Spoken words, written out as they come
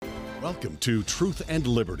Welcome to Truth and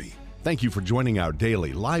Liberty. Thank you for joining our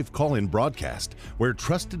daily live call-in broadcast, where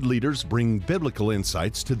trusted leaders bring biblical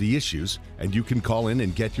insights to the issues, and you can call in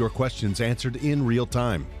and get your questions answered in real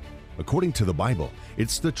time. According to the Bible,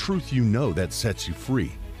 it's the truth you know that sets you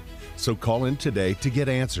free. So call in today to get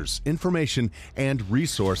answers, information, and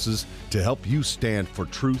resources to help you stand for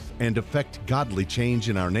truth and effect godly change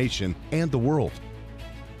in our nation and the world.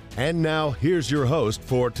 And now, here's your host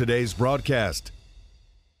for today's broadcast.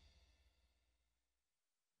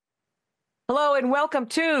 Hello and welcome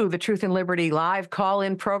to the Truth and Liberty live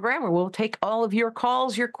call-in program, where we'll take all of your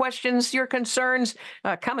calls, your questions, your concerns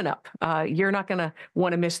coming up. You're not going to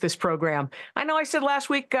want to miss this program. I know I said last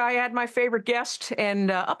week I had my favorite guest,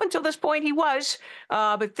 and up until this point he was,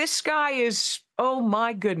 but this guy is... oh,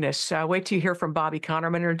 my goodness. Wait till you hear from Bobby Conner.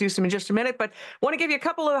 I'm going to introduce him in just a minute, but want to give you a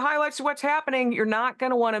couple of highlights of what's happening. You're not going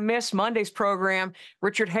to want to miss Monday's program.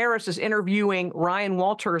 Richard Harris is interviewing Ryan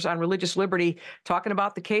Walters on religious liberty, talking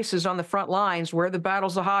about the cases on the front lines, where the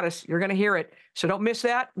battle's the hottest. You're going to hear it, so don't miss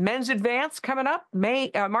that. Men's Advance coming up,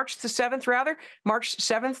 March the 7th, March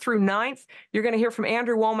 7th through 9th. You're going to hear from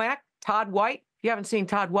Andrew Womack, Todd White. If you haven't seen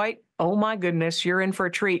Todd White, oh my goodness, you're in for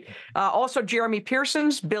a treat. Also, Jeremy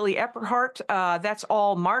Pearson's, Billy Epperhart. That's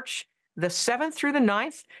all March the 7th through the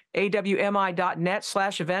 9th.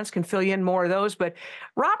 awmi.net/events can fill you in more of those. But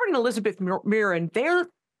Robert and Elizabeth Mirren, they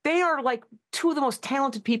are like two of the most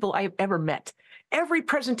talented people I have ever met. Every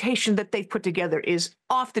presentation that they've put together is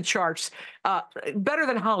off the charts, better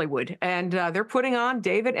than Hollywood. And they're putting on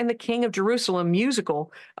David and the King of Jerusalem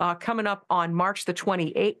musical coming up on March the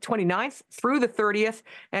 29th through the 30th.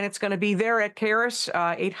 And it's going to be there at Charis,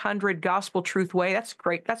 800 Gospel Truth Way. That's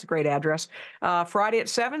great. That's a great address. Friday at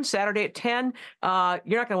 7, Saturday at 10. You're not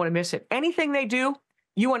going to want to miss it. Anything they do,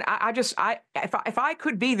 you and if I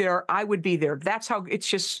could be there, I would be there. That's how it's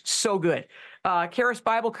just so good. Charis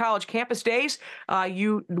Bible College Campus Days.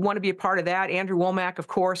 You want to be a part of that. Andrew Womack, of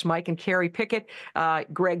course, Mike and Carrie Pickett,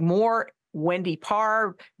 Greg Moore, Wendy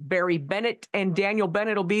Parr, Barry Bennett, and Daniel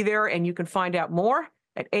Bennett will be there. And you can find out more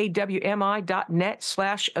at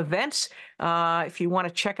awmi.net/events. If you want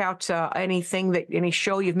to check out any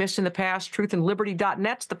show you've missed in the past,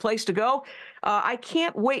 truthandliberty.net's the place to go. I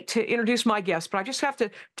can't wait to introduce my guest, but I just have to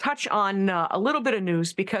touch on a little bit of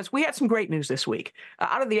news, because we had some great news this week.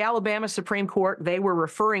 Out of the Alabama Supreme Court, they were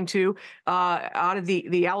referring to out of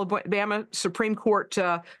the Alabama Supreme Court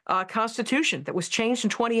Constitution that was changed in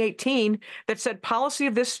 2018 that said policy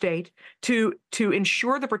of this state to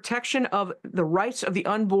ensure the protection of the rights of the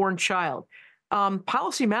unborn child.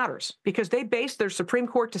 Policy matters, because they based their Supreme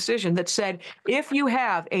Court decision that said, if you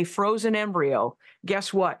have a frozen embryo,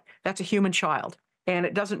 guess what? That's a human child. And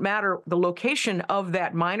it doesn't matter the location of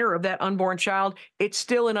that minor, of that unborn child, it's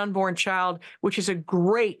still an unborn child, which is a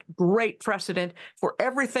great, great precedent for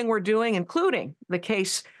everything we're doing, including the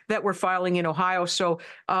case that we're filing in Ohio. So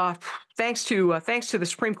thanks to the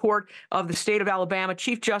Supreme Court of the state of Alabama,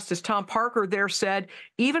 Chief Justice Tom Parker there said,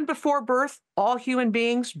 even before birth, all human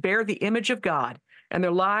beings bear the image of God, and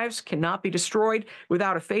their lives cannot be destroyed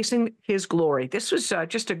without effacing his glory. This was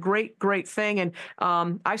just a great, great thing, and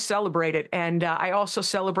I celebrate it, and I also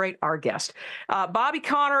celebrate our guest. Bobby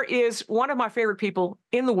Conner is one of my favorite people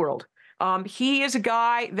in the world. He is a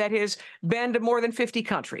guy that has been to more than 50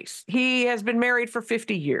 countries. He has been married for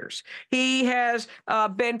 50 years. He has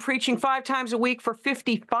been preaching 5 times a week for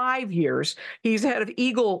 55 years. He's head of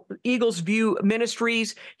Eagles View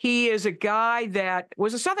Ministries. He is a guy that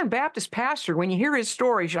was a Southern Baptist pastor. When you hear his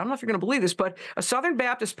stories, I don't know if you're going to believe this, but a Southern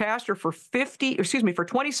Baptist pastor for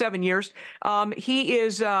 27 years.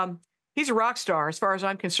 He's a rock star, as far as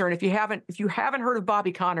I'm concerned. If you haven't heard of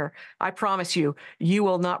Bobby Conner, I promise you, you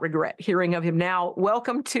will not regret hearing of him now.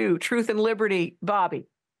 Welcome to Truth and Liberty, Bobby.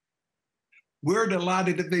 We're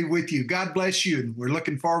delighted to be with you. God bless you. And we're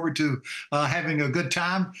looking forward to having a good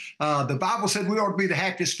time. The Bible said we ought to be the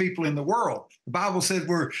happiest people in the world. The Bible said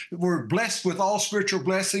we're blessed with all spiritual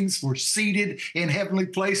blessings. We're seated in heavenly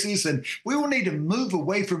places, and we will need to move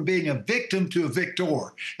away from being a victim to a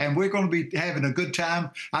victor. And we're going to be having a good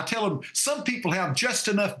time. I tell them, some people have just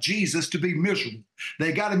enough Jesus to be miserable.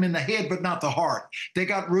 They got him in the head, but not the heart. They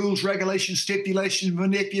got rules, regulations, stipulations,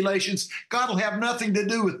 manipulations. God will have nothing to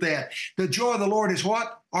do with that. The joy of the Lord is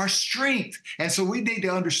what? Our strength. And so we need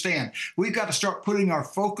to understand, we've got to start putting our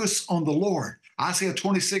focus on the Lord. Isaiah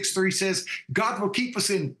 26:3 says, God will keep us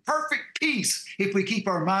in perfect peace if we keep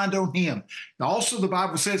our mind on him. Also, the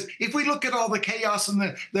Bible says, if we look at all the chaos and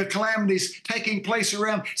the calamities taking place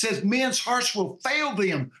around, it says men's hearts will fail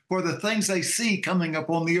them for the things they see coming up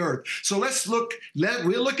on the earth. So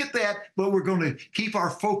we'll look at that, but we're going to keep our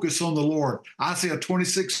focus on the Lord. Isaiah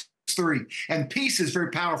 26:3 3. And peace is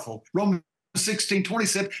very powerful. Romans 16:20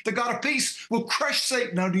 said, the God of peace will crush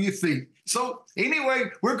Satan under your feet. So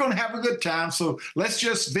anyway, we're going to have a good time. So let's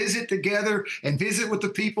just visit together and visit with the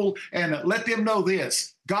people and let them know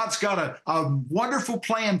this. God's got a wonderful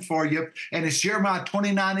plan for you, and it's Jeremiah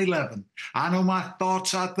 29:11. I know my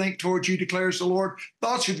thoughts I think towards you, declares the Lord,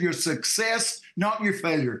 thoughts of your success, not your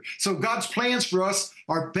failure. So God's plans for us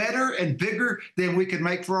are better and bigger than we can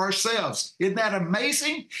make for ourselves. Isn't that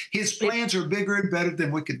amazing? His plans are bigger and better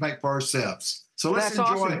than we could make for ourselves. So let's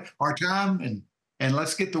enjoy our time and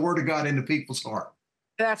let's get the word of God into people's heart.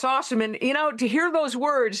 That's awesome. And, you know, to hear those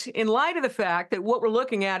words in light of the fact that what we're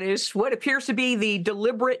looking at is what appears to be the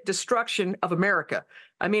deliberate destruction of America.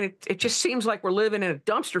 I mean, it just seems like we're living in a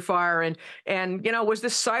dumpster fire. And you know, was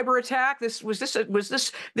this cyber attack? Was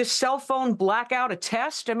this cell phone blackout a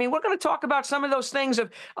test? I mean, we're going to talk about some of those things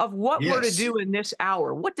of what we're to do in this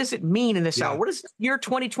hour. What does it mean in this hour? What does year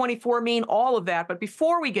 2024 mean? All of that. But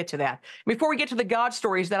before we get to that, before we get to the God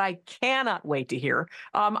stories that I cannot wait to hear,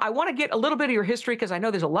 I want to get a little bit of your history because I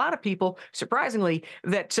know there's a lot of people, surprisingly,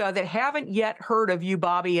 that haven't yet heard of you,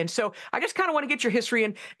 Bobby. And so I just kind of want to get your history.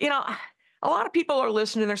 And you know, a lot of people are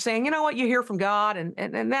listening. They're saying, you know what, you hear from God,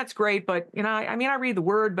 and that's great. But, you know, I mean, I read the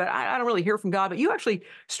word, but I don't really hear from God. But you actually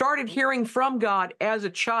started hearing from God as a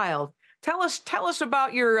child. Tell us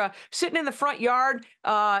about your sitting in the front yard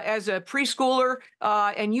as a preschooler,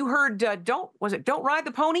 and you heard, don't ride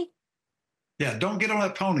the pony? Yeah, don't get on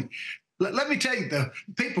that pony. Let me tell you, the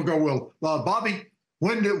people go, well, Bobby,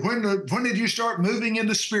 when did you start moving in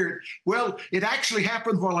the Spirit? Well, it actually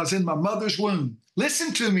happened while I was in my mother's womb.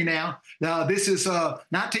 Listen to me now. This is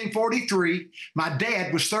 1943. My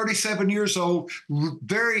dad was 37 years old,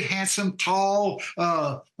 very handsome, tall,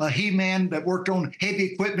 he-man that worked on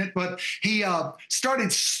heavy equipment, but he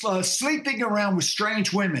started sleeping around with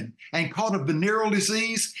strange women and caught a venereal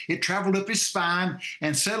disease. It traveled up his spine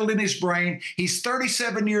and settled in his brain. He's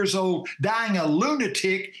 37 years old, dying a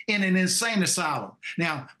lunatic in an insane asylum.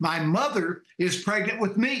 Now, my mother is pregnant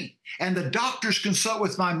with me, and the doctors consult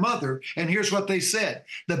with my mother, and here's what they said.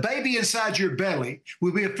 The baby inside your belly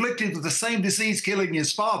will be afflicted with the same disease killing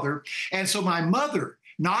his father. And so my mother,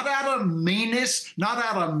 not out of meanness, not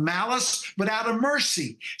out of malice, but out of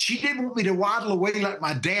mercy, she didn't want me to waddle away like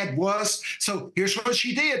my dad was. So here's what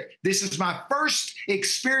she did. This is my first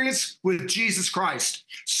experience with Jesus Christ.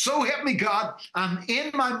 So help me God, I'm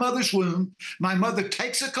in my mother's womb. My mother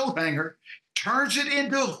takes a coat hanger, turns it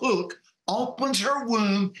into a hook, opens her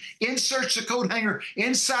womb, inserts the coat hanger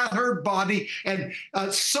inside her body, and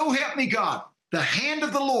so help me God, the hand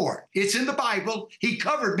of the Lord, it's in the Bible, he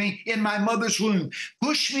covered me in my mother's womb,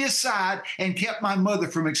 pushed me aside, and kept my mother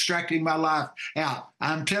from extracting my life out.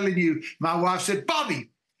 I'm telling you, my wife said, Bobby,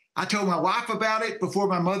 I told my wife about it before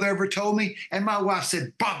my mother ever told me, and my wife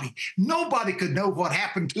said, Bobby, nobody could know what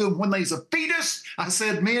happened to him when they's a fetus. I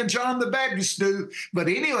said, me and John the Baptist do. But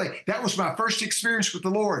anyway, that was my first experience with the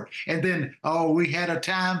Lord. And then, we had a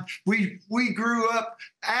time. We grew up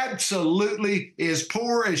absolutely as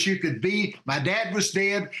poor as you could be. My dad was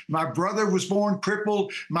dead. My brother was born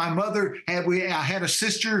crippled. My mother I had a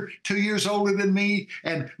sister 2 years older than me,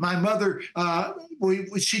 and my mother,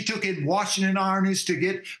 she took in washing and ironing to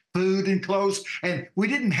get food and clothes, and we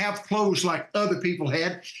didn't have clothes like other people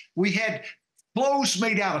had. We had clothes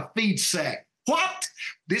made out of feed sack. What?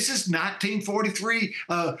 This is 1943.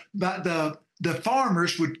 The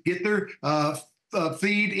farmers would get their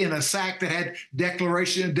feed in a sack that had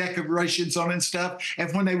decorations on it and stuff.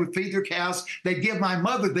 And when they would feed their cows, they'd give my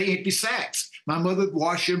mother the empty sacks. My mother would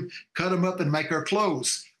wash them, cut them up, and make her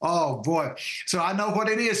clothes. Oh boy! So I know what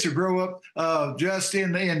it is to grow up just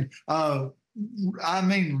in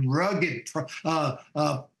rugged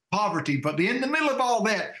poverty. But in the middle of all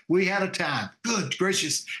that, we had a time. Good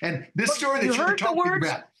gracious! And this story that you're talking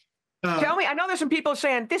about. Tell me, I know there's some people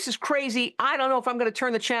saying, this is crazy. I don't know if I'm going to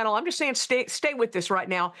turn the channel. I'm just saying stay with this right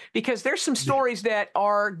now, because there's some stories that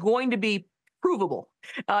are going to be provable,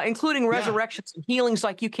 including resurrections and healings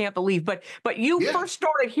like you can't believe. But you first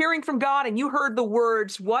started hearing from God, and you heard the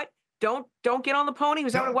words, what? Don't get on the pony?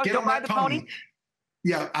 Was that what it was? Don't ride the pony?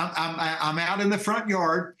 Yeah, I'm out in the front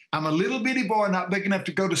yard. I'm a little bitty boy, not big enough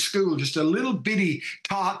to go to school, just a little bitty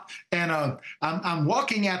tot. And I'm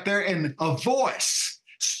walking out there, and a voice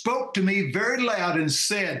spoke to me very loud and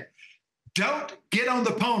said, don't get on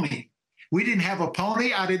the pony. We didn't have a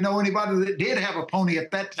pony. I didn't know anybody that did have a pony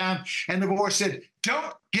at that time. And the voice said,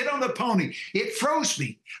 don't get on the pony. It froze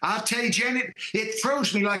me. I'll tell you, Janet, it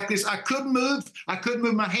froze me like this. I couldn't move. I couldn't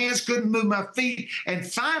move my hands, couldn't move my feet. And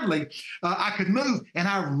finally, I could move, and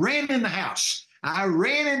I ran in the house. I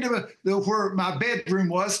ran into where my bedroom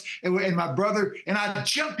was, and my brother, and I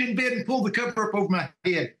jumped in bed and pulled the cover up over my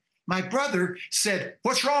head. My brother said,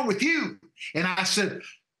 "What's wrong with you?" And I said,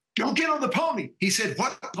 "Don't get on the pony." He said,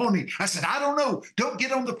 "What pony?" I said, "I don't know. Don't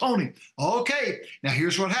get on the pony." Okay. Now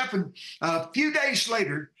here's what happened. A few days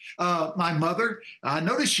later, my mother, I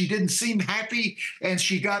noticed she didn't seem happy, and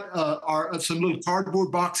she got some little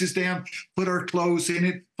cardboard boxes down, put her clothes in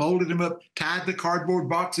it, folded them up, tied the cardboard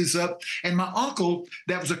boxes up. And my uncle,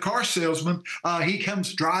 that was a car salesman, he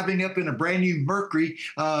comes driving up in a brand new Mercury.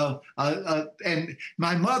 And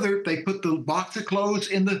my mother, they put the box of clothes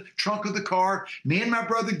in the trunk of the car. Me and my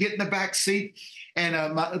brother get in the back seat, and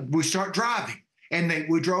we start driving. And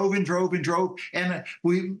we drove and drove and drove, and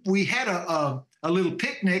we had a little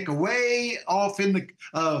picnic away off in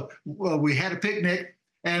the. We had a picnic,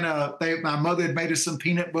 and my mother had made us some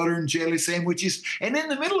peanut butter and jelly sandwiches. And in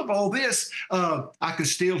the middle of all this, I could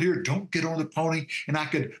still hear, "Don't get on the pony." And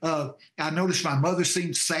I noticed my mother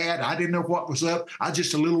seemed sad. I didn't know what was up. I was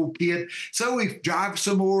just a little kid. So we drive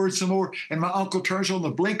some more and some more. And my uncle turns on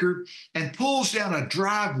the blinker and pulls down a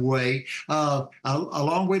driveway, a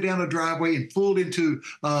long way down a driveway, and pulled into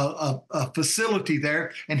a facility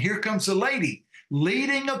there. And here comes a lady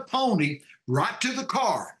leading a pony right to the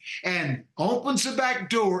car, and opens the back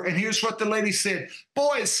door. And here's what the lady said: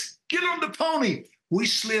 "Boys, get on the pony." We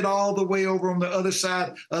slid all the way over on the other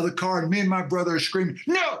side of the car, and me and my brother are screaming,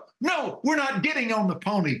 "No, no, we're not getting on the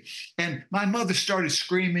pony." And my mother started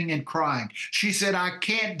screaming and crying. She said, "I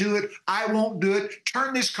can't do it. I won't do it.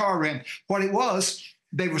 Turn this car around." What it was,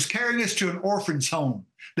 they was carrying us to an orphan's home.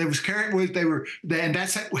 And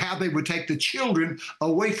that's how they would take the children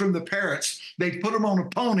away from the parents. They'd put them on a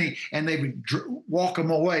pony, and they would walk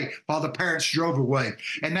them away while the parents drove away.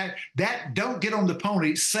 And that "don't get on the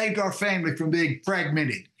pony" saved our family from being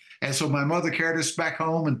fragmented. And so my mother carried us back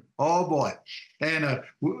home, and oh boy.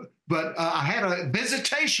 But I had a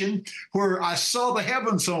visitation where I saw the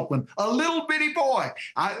heavens open. A little bitty boy.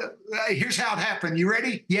 Here's how it happened. You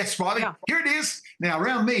ready? Yes, Bobby. Yeah. Here it is. Now,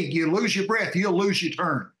 around me, you lose your breath, you'll lose your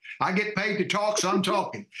turn. I get paid to talk, so I'm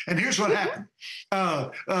talking. And here's what happened.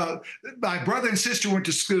 My brother and sister went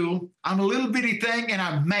to school. I'm a little bitty thing, and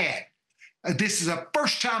I'm mad. This is the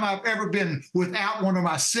first time I've ever been without one of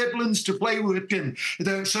my siblings to play with.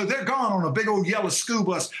 So they're gone on a big old yellow school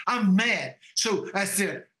bus. I'm mad. So I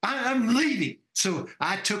said, I'm leaving. So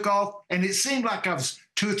I took off, and it seemed like I was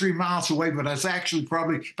 2 or 3 miles away, but I was actually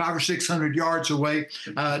probably 500 or 600 yards away,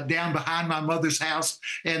 down behind my mother's house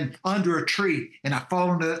and under a tree. And I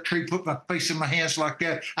fall into that tree, put my face in my hands like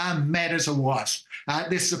that. I'm mad as a wasp.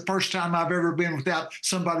 This is the first time I've ever been without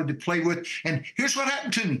somebody to play with. And here's what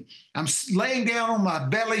happened to me. I'm laying down on my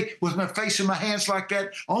belly with my face in my hands like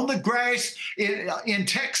that on the grass in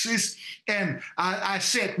Texas. And I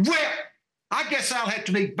said, "Well, I guess I'll have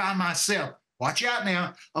to be by myself." Watch out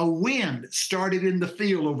now. A wind started in the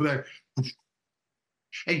field over there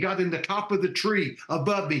and got in the top of the tree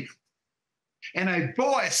above me. And a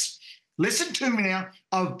voice, listen to me now,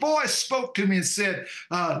 a voice spoke to me and said,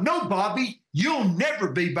 "No, Bobby, you'll never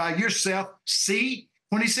be by yourself. See?"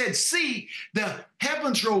 When he said "see," the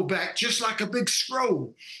heavens rolled back just like a big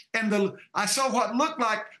scroll. And I saw what looked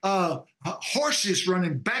like horses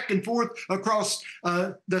running back and forth across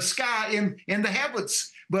the sky in the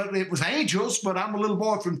heavens. But it was angels, but I'm a little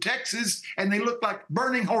boy from Texas, and they looked like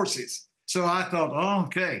burning horses. So I thought, oh,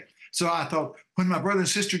 okay. So I thought, when my brother and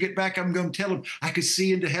sister get back, I'm going to tell them I could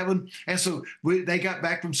see into heaven. And so they got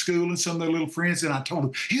back from school and some of their little friends, and I told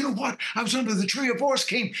them, "You know what? I was under the tree, a voice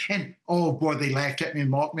came." And oh boy, they laughed at me and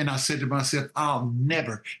mocked me. And I said to myself, I'll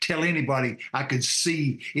never tell anybody I could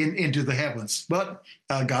see into the heavens. But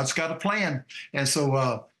God's got a plan. And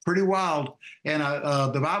so pretty wild. And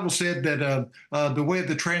the Bible said that the way of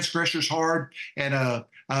the transgressor is hard. And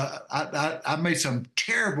I made some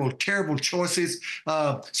terrible, terrible choices.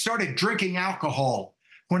 Started drinking alcohol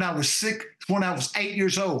when I was 8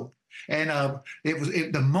 years old. And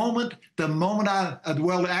the moment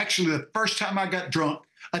actually the first time I got drunk,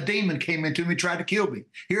 a demon came into me, tried to kill me.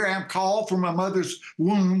 Here I am, called from my mother's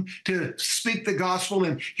womb to speak the gospel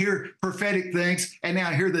and hear prophetic things. And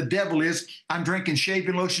now here the devil is. I'm drinking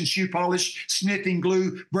shaving lotion, shoe polish, sniffing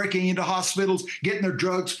glue, breaking into hospitals, getting their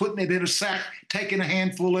drugs, putting it in a sack, taking a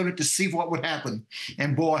handful of it to see what would happen.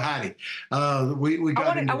 And boy, howdy, we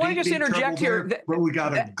got into deep trouble there, but we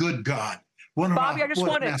got a good God. Bobby, I just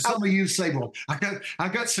want to. Now, some of you say, "Well, I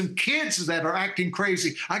got some kids that are acting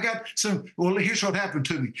crazy. I got some." Well, here's what happened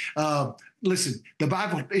to me. Listen, the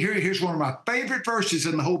Bible. Here's one of my favorite verses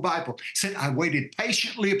in the whole Bible. It said, "I waited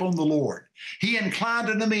patiently upon the Lord. He inclined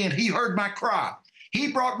unto me, and He heard my cry.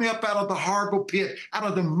 He brought me up out of the horrible pit, out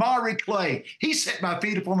of the miry clay. He set my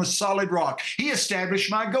feet upon a solid rock. He established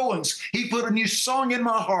my goings. He put a new song in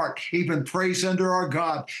my heart, even praise unto our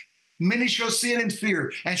God. Many shall sin and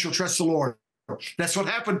fear and shall trust the Lord. That's what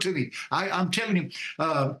happened to me. I'm telling you,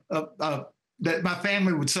 that my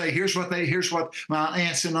family would say, here's what my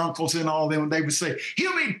aunts and uncles and all them, they would say,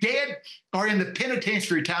 he'll be dead or in the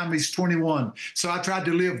penitentiary time he's 21. So I tried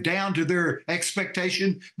to live down to their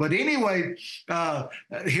expectation. But anyway,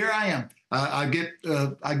 here I am. I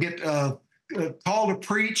get called to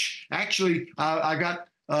preach. Actually, I got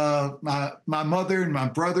my mother and my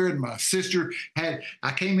brother and my sister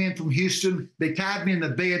I came in from Houston. They tied me in the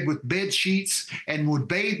bed with bed sheets and would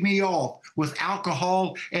bathe me off with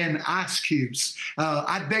alcohol and ice cubes.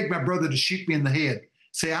 I'd beg my brother to shoot me in the head.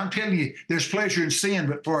 See, I'm telling you, there's pleasure in sin,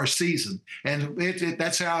 but for a season. And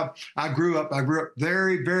that's how I grew up. I grew up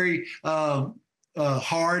very, very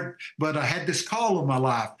hard, but I had this call on my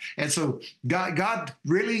life. And so God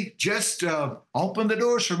really just opened the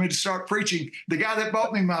doors for me to start preaching. The guy that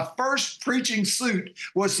bought me my first preaching suit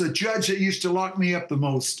was the judge that used to lock me up the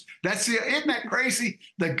most. Isn't that crazy?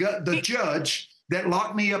 The judge that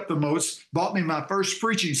locked me up the most bought me my first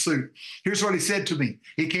preaching suit. Here's what he said to me.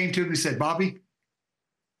 He came to me and said, Bobby,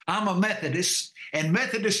 I'm a Methodist, and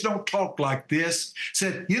Methodists don't talk like this.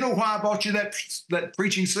 Said, you know why I bought you that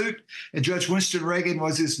preaching suit? And Judge Winston Reagan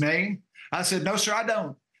was his name. I said, no, sir, I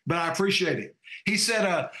don't, but I appreciate it. He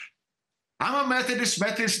said, I'm a Methodist.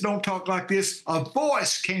 Methodists don't talk like this. A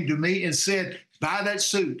voice came to me and said, buy that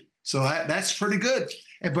suit. So that's pretty good.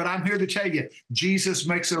 But I'm here to tell you, Jesus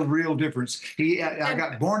makes a real difference. I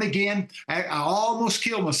got born again. I almost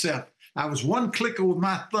killed myself. I was one click with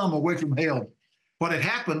my thumb away from hell. What had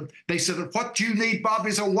happened, they said, what you need,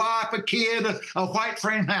 Bobby, is a wife, a kid, a white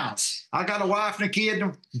frame house. I got a wife and a kid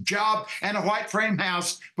and a job and a white frame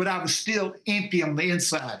house, but I was still empty on the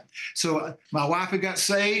inside. So my wife had got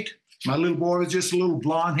saved. My little boy was just a little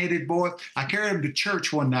blonde-headed boy. I carried him to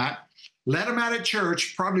church one night. Let them out at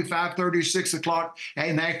church, probably 5:30 or 6 o'clock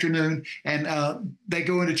in the afternoon, and they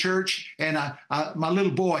go into church, and my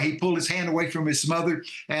little boy, he pulled his hand away from his mother,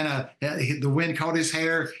 and the wind caught his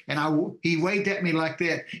hair, and he waved at me like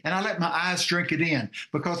that, and I let my eyes drink it in,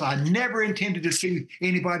 because I never intended to see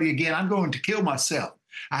anybody again. I'm going to kill myself.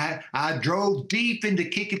 I drove deep into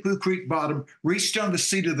Kickapoo Creek bottom, reached on the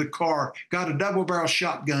seat of the car, got a double-barrel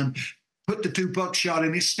shotgun, put the 2 buckshot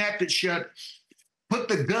in it, snapped it shut, put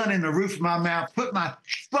the gun in the roof of my mouth, put my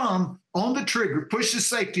thumb on the trigger, pushed the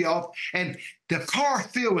safety off, and the car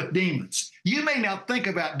filled with demons. You may not think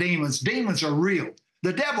about demons. Demons are real.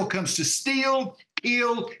 The devil comes to steal,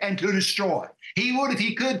 kill, and to destroy. He would, if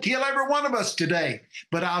he could, kill every one of us today.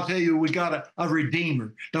 But I'll tell you, we got a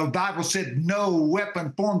redeemer. The Bible said no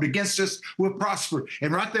weapon formed against us will prosper.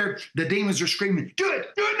 And right there, the demons are screaming, do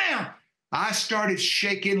it now. I started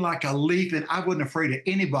shaking like a leaf, and I wasn't afraid of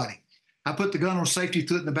anybody. I put the gun on safety,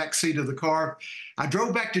 threw it in the back seat of the car. I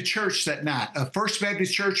drove back to church that night, a First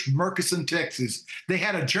Baptist Church, Murchison, Texas. They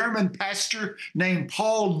had a German pastor named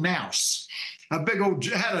Paul Naus. Big old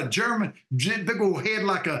head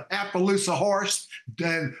like a Appaloosa horse.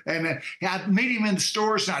 And I'd meet him in the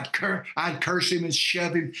stores, and I'd curse him and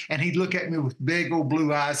shove him, and he'd look at me with big old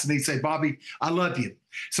blue eyes, and he'd say, Bobby, I love you.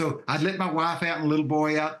 So I'd let my wife out and little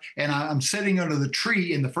boy out, and I'm sitting under the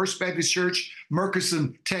tree in the First Baptist Church,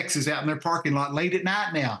 Murchison, Texas, out in their parking lot late at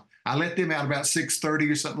night now. I let them out about 6:30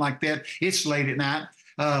 or something like that. It's late at night.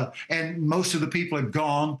 And most of the people had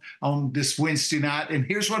gone on this Wednesday night. And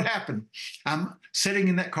here's what happened. I'm sitting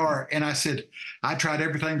in that car, and I said, I tried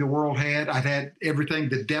everything the world had. I'd had everything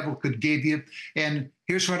the devil could give you. And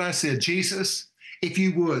here's what I said, Jesus, if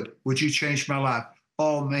you would you change my life?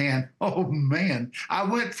 Oh, man. I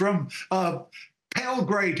went from pale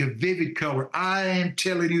gray to vivid color. I am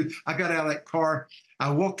telling you, I got out of that car.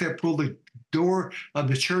 I walked there, pulled the door of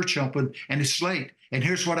the church open, and it's late. And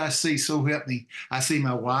here's what I see, so help me. I see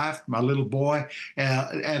my wife, my little boy,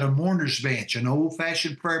 at a mourner's bench, an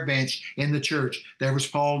old-fashioned prayer bench in the church. There was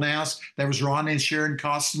Paul Naus, there was Ron and Sharon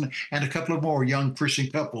Costin, and a couple of more young Christian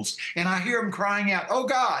couples. And I hear them crying out, oh,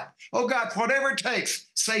 God, whatever it takes,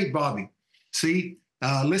 save Bobby. See,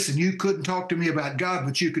 listen, you couldn't talk to me about God,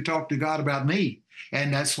 but you could talk to God about me.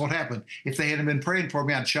 And that's what happened. If they hadn't been praying for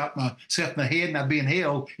me, I'd shot myself in the head and I'd be in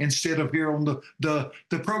hell instead of here on the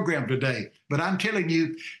program today. But I'm telling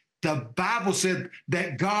you, the Bible said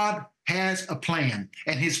that God has a plan,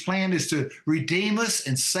 and his plan is to redeem us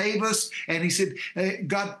and save us. And he said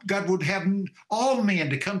God would have all men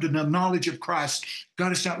to come to the knowledge of Christ.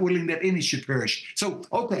 God is not willing that any should perish. So,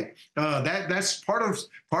 okay, that's part of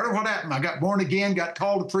what happened. I got born again, got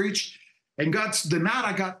called to preach. And the night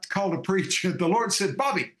I got called to preach, the Lord said,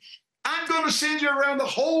 Bobby, I'm going to send you around the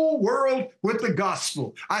whole world with the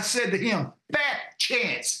gospel. I said to him, fat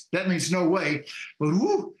chance. That means no way. But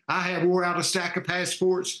I have wore out a stack of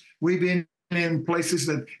passports. We've been in places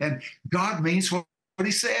and God means what he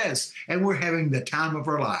says. And we're having the time of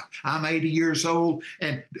our life. I'm 80 years old,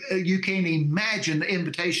 and you can't imagine the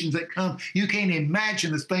invitations that come. You can't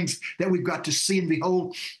imagine the things that we've got to see and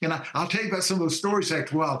behold. And I'll tell you about some of those stories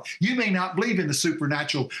after a while. You may not believe in the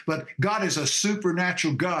supernatural, but God is a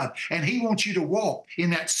supernatural God, and he wants you to walk in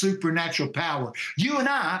that supernatural power. You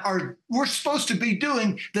and we're supposed to be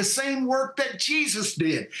doing the same work that Jesus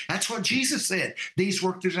did. That's what Jesus said. These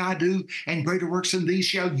works that I do, and greater works than these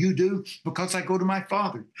shall you do, because I go to my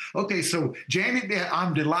Father. Okay, so Janet,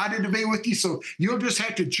 I'm delighted to be with you. So you'll just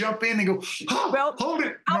have to jump in and go, well, hold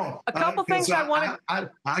it. No, a couple things I wanted.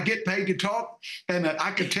 I get paid to talk, and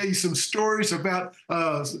I could tell you some stories about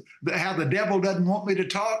how the devil doesn't want me to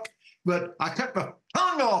talk, but I cut my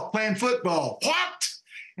tongue off playing football. What?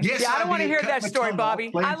 Yes, I don't want to hear that story, Bobby.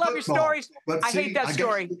 I love your stories. I hate that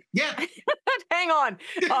story. Yeah. Hang on.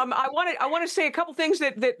 I want to say a couple things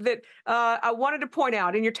that I wanted to point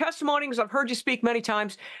out in your testimony, because I've heard you speak many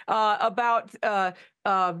times about the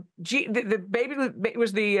baby. It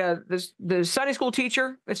was the Sunday school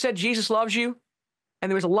teacher that said Jesus loves you, and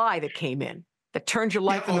there was a lie that came in that turned your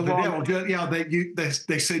life in the wrong way. Yeah,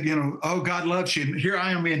 they said, oh, God loves you. And here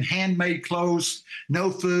I am in handmade clothes, no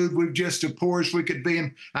food. We're just as poor as we could be.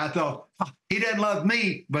 And I thought, he doesn't love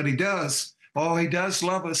me, but he does. Oh, he does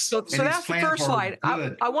love us. So that's the first slide.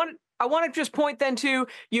 I want to just point then to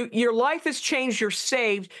you. Your life has changed. You're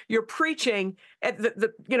saved. You're preaching at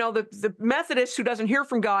the Methodist who doesn't hear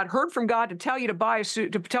from God heard from God to tell you to buy a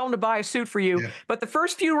suit, to tell him to buy a suit for you. Yeah. But the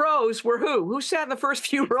first few rows were who? Who sat in the first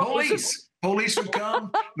few rows? Police would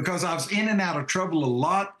come because I was in and out of trouble a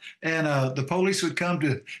lot, and the police would come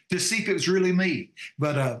to see if it was really me.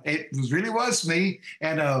 But it really was me,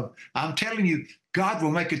 and I'm telling you, God will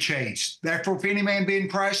make a change. Therefore, if any man be in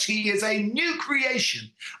Christ, he is a new creation.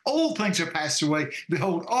 Old things are passed away.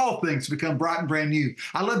 Behold, all things become bright and brand new.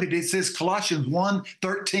 I love it. It says Colossians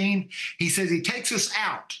 1:13. He says he takes us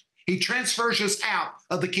out. He transfers us out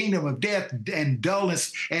of the kingdom of death and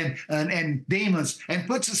dullness and demons, and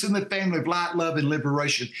puts us in the family of light, love, and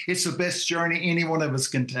liberation. It's the best journey any one of us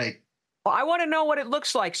can take. Well, I want to know what it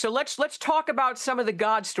looks like. So let's talk about some of the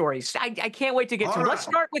God stories. I can't wait to get to them. Let's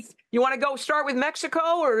start with, you want to start with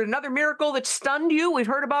Mexico or another miracle that stunned you? We've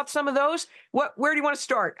heard about some of those. Where do you want to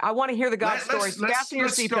start? I want to hear the God stories. Fasten your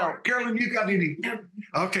seatbelt. Carolyn, you got any?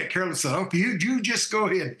 Okay, Carolyn said, okay, you just go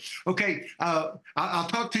ahead. Okay, I'll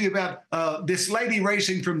talk to you about this lady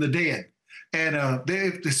raising from the dead. And I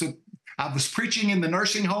was preaching in the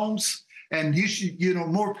nursing homes. And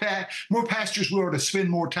more pastors were to spend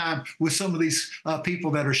more time with some of these people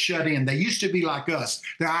that are shut in. They used to be like us,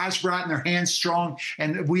 their eyes bright and their hands strong,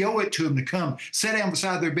 and we owe it to them to come, sit down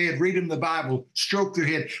beside their bed, read them the Bible, stroke their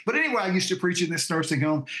head. But anyway, I used to preach in this nursing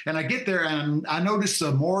home, and I get there and I noticed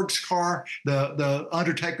the morgue's car, the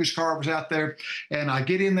undertaker's car was out there, and I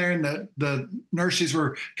get in there and the nurses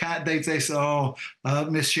were they said, oh,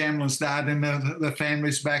 Miss Shamlin's died, and the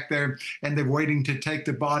family's back there, and they're waiting to take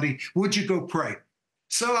the body. Would you go pray?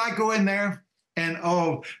 So I go in there, and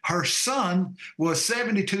her son was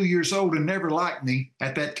 72 years old and never liked me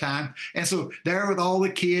at that time. And so there with all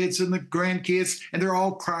the kids and the grandkids, and they're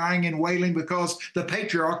all crying and wailing because the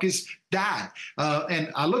patriarch has died.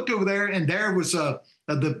 And I looked over there, and there was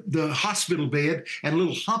the hospital bed and a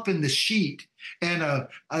little hump in the sheet. And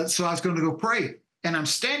so I was going to go pray. And I'm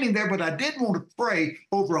standing there, but I didn't want to pray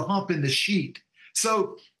over a hump in the sheet.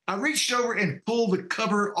 So I reached over and pulled the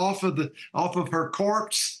cover off of her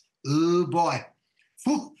corpse. Oh boy.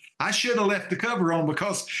 Whew. I should have left the cover on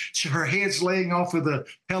because her head's laying off of the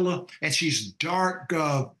pillow, and she's dark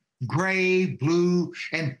gray, blue,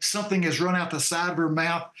 and something has run out the side of her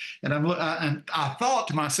mouth. And I thought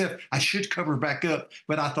to myself, I should cover her back up,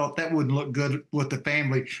 but I thought that wouldn't look good with the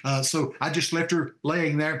family. So I just left her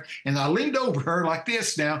laying there, and I leaned over her like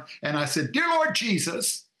this now, and I said, Dear Lord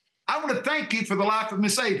Jesus, I want to thank you for the life of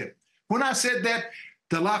Miss Ada. When I said that,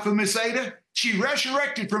 the life of Miss Ada, she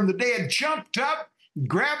resurrected from the dead, jumped up,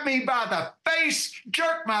 grabbed me by the face,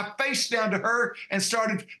 jerked my face down to her, and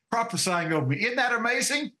started prophesying over me. Isn't that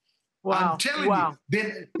amazing? Wow. I'm telling you,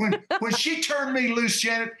 then when she turned me loose,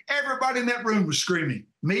 Janet, everybody in that room was screaming.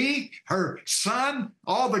 Me, her son,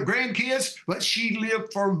 all the grandkids, but she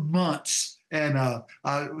lived for months. And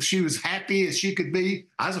she was happy as she could be.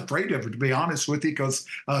 I was afraid of her, to be honest with you, because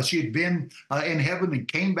she had been in heaven and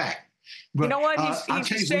came back. But you know what? I'll He's tell the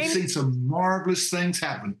you, same. we've seen some marvelous things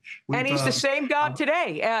happen. And he's the same God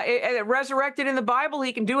today, resurrected in the Bible.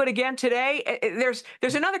 He can do it again today.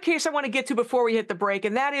 There's another case I want to get to before we hit the break,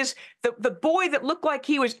 and that is the boy that looked like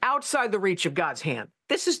he was outside the reach of God's hand.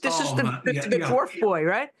 This is the dwarf boy,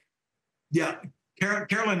 right? Yeah,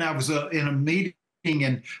 Carolyn and I was in a meeting,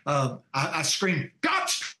 and I screamed,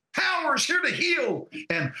 "God's power is here to heal!"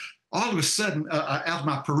 And all of a sudden, out of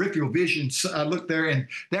my peripheral vision, I looked there, and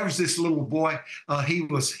there was this little boy. He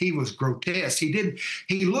was grotesque.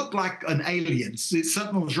 He looked like an alien.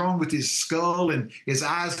 Something was wrong with his skull, and his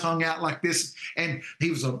eyes hung out like this. And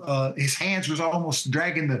he was his hands was almost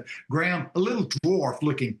dragging the ground. A little dwarf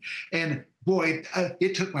looking, and boy,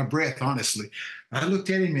 it took my breath, honestly. I looked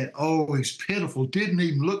at him and, oh, he's pitiful. Didn't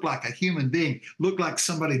even look like a human being. Looked like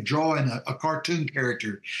somebody drawing a cartoon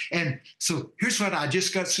character. And so here's what I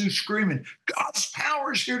just got through screaming, God's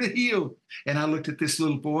power is here to heal. And I looked at this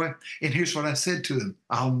little boy, and here's what I said to him.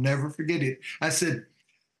 I'll never forget it. I said,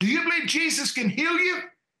 do you believe Jesus can heal you?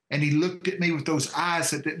 And he looked at me with those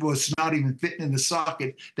eyes that was not even fitting in the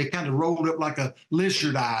socket. They kind of rolled up like a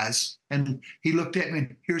lizard eyes. And he looked at me,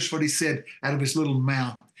 and here's what he said out of his little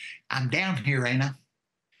mouth. I'm down here, ain't I?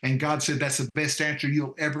 And God said, that's the best answer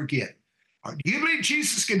you'll ever get. Do you believe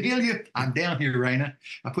Jesus can heal you? I'm down here, ain't I?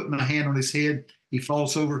 I put my hand on his head. He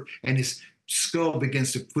falls over, and his skull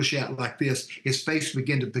begins to push out like this. His face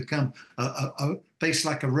began to become a face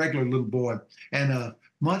like a regular little boy. And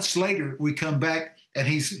months later, we come back, and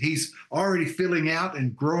he's already filling out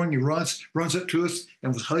and growing. He runs up to us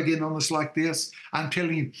and was hugging on us like this. I'm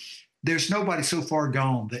telling you, there's nobody so far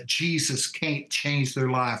gone that Jesus can't change their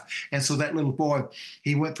life. And so that little boy,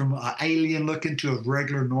 he went from an alien looking to a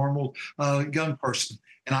regular, normal young person.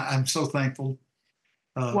 And I'm so thankful.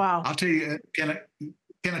 Wow. I'll tell you, can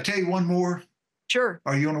I tell you one more? Sure.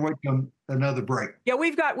 Or you want to wait till another break? Yeah,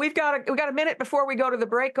 we've got a minute before we go to the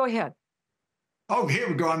break. Go ahead. Oh, here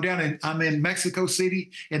we go. I'm in Mexico City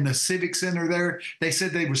in the Civic Center there. They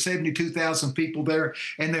said there were 72,000 people there,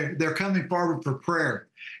 and they're coming forward for prayer.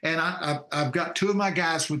 And I've got two of my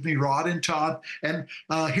guys with me, Rod and Todd. And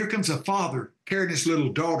here comes a father carrying his little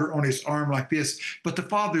daughter on his arm like this. But the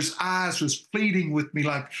father's eyes was pleading with me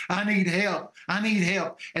like, I need help. I need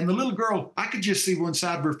help. And the little girl, I could just see one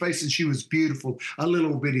side of her face, and she was beautiful, a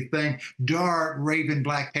little bitty thing, dark, raven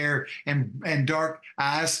black hair and dark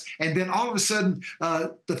eyes. And then all of a sudden,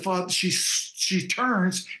 the father, she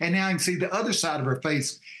turns, and now I can see the other side of her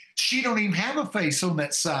face. She don't even have a face on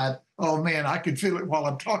that side. Oh man, I can feel it while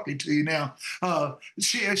I'm talking to you now.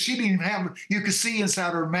 She didn't even have. You could see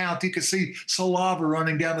inside her mouth. You could see saliva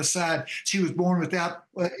running down the side. She was born without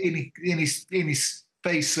any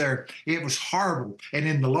face there. It was horrible. And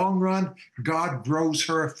in the long run, God grows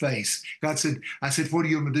her a face. God said, I said, what do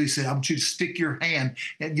you want me to do? He said, I want you to stick your hand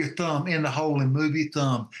and your thumb in the hole and move your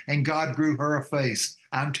thumb. And God grew her a face.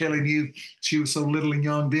 I'm telling you, she was so little and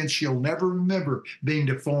young then, she'll never remember being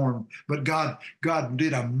deformed. But God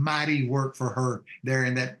did a mighty work for her there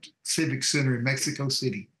in that Civic Center in Mexico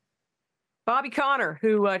City. Bobby Conner,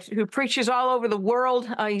 who preaches all over the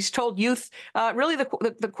world, he's told youth really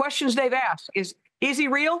the questions they've asked is he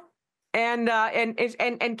real? And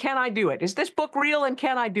can I do it? Is this book real, and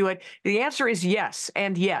can I do it? The answer is yes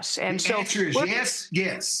and yes. And the answer is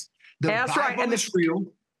yes. The Bible right. And is real.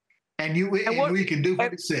 And we can do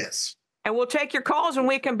what it says. And we'll take your calls when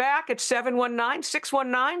we come back at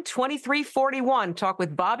 719-619-2341. Talk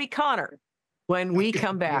with Bobby Conner when we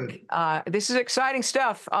come back. This is exciting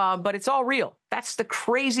stuff, but it's all real. That's the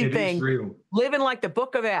crazy thing. It is real. Living like the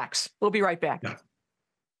book of Acts. We'll be right back. Yeah.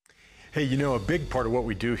 Hey, you know, a big part of what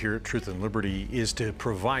we do here at Truth and Liberty is to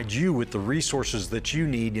provide you with the resources that you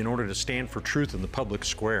need in order to stand for truth in the public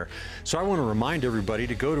square. So I want to remind everybody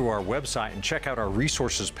to go to our website and check out our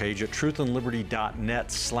resources page at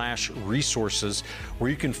truthandliberty.net/resources,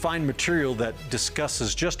 where you can find material that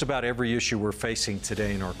discusses just about every issue we're facing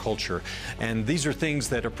today in our culture. And these are things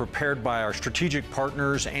that are prepared by our strategic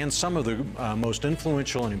partners and some of the most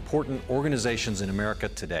influential and important organizations in America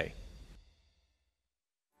today.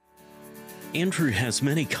 Andrew has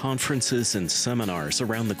many conferences and seminars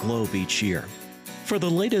around the globe each year. For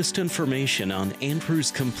the latest information on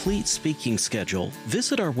Andrew's complete speaking schedule,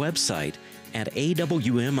 visit our website at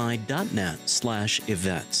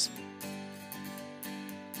awmi.net/events.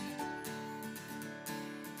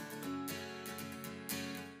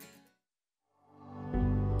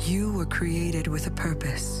 You were created with a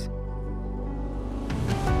purpose,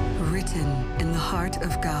 written in the heart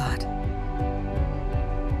of God.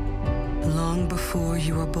 Long before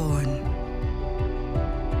you were born,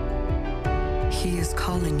 He is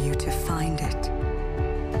calling you to find it.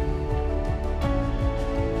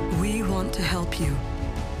 We to help you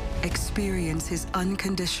experience His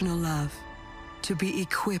unconditional love, to be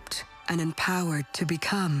equipped and empowered to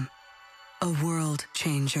become a world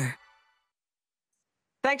changer.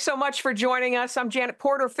 Thanks so much for joining us. I'm Janet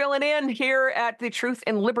Porter, filling in here at the Truth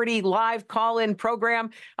and Liberty live call-in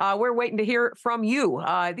program. We're waiting to hear from you.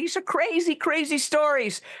 These are crazy, crazy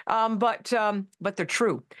stories, but they're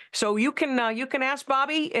true. So you can ask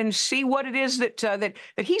Bobby and see what it is that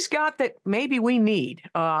he's got that maybe we need.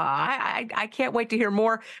 I can't wait to hear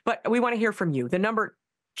more, but we want to hear from you. The number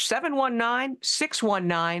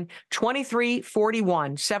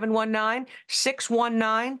 719-619-2341.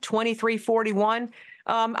 719-619-2341.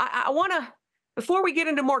 I want to, before we get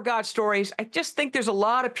into more God stories, I just think there's a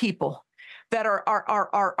lot of people that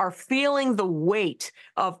are feeling the weight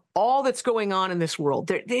of all that's going on in this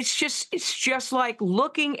world. It's just like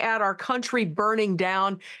looking at our country burning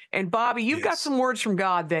down. And Bobby, you've got some words from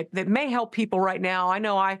God that may help people right now. I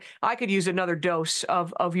know I could use another dose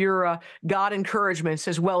of your God encouragements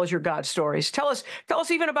as well as your God stories. Tell us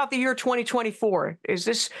even about the year 2024. Is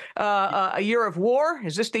this a year of war?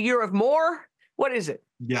 Is this the year of more? What is it?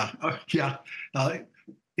 Yeah.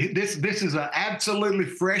 This is an absolutely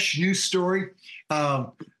fresh news story.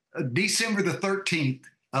 December the 13th,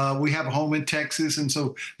 we have a home in Texas. And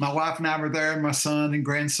so my wife and I were there, and my son and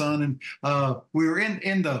grandson, and we were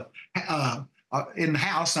in the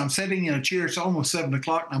house. I'm sitting in a chair. It's almost 7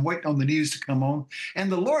 o'clock, and I'm waiting on the news to come on.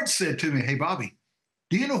 And the Lord said to me, "Hey, Bobby,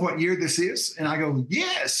 do you know what year this is?" And I go,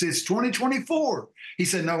 "Yes, it's 2024. He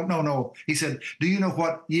said, No. He said, "Do you know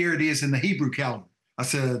what year it is in the Hebrew calendar?" I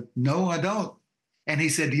said, "No, I don't." And he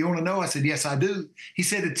said, "Do you want to know?" I said, "Yes, I do." He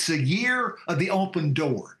said, "It's a year of the open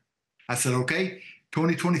door." I said, "Okay,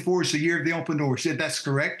 2024 is the year of the open door." He said, "That's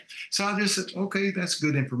correct." So I just said, "Okay, that's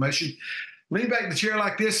good information." Lean back in the chair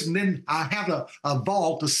like this, and then I have a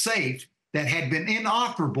vault, a safe that had been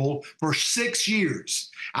inoperable for 6 years.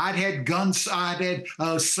 I'd had guns, I'd had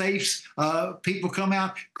safes, people come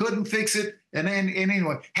out, couldn't fix it. And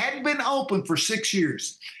anyway, hadn't been open for 6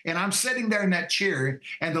 years. And I'm sitting there in that chair,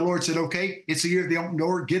 and the Lord said, "Okay, it's the year of the open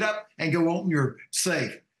door. Get up and go open your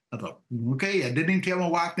safe." I thought, okay. I didn't even tell my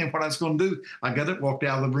wife then what I was going to do. I got up, walked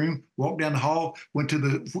out of the room, walked down the hall, went to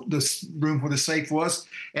the room where the safe was,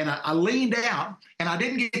 and I leaned out, and I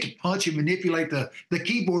didn't get to punch and manipulate the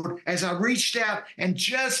keyboard. As I reached out and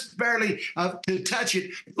just barely to touch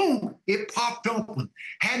it, boom, it popped open.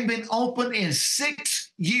 Hadn't been open in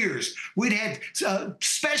 6 years. We'd had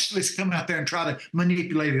specialists come out there and try to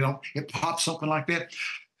manipulate it. It pops open like that.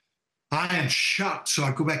 I am shocked. So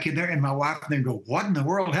I go back in there, and my wife and they go, "What in the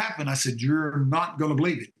world happened?" I said, "You're not going to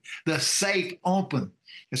believe it. The safe opened."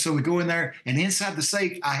 And so we go in there, and inside the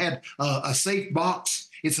safe, I had a safe box.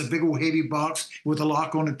 It's a big old heavy box with a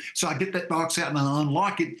lock on it. So I get that box out and I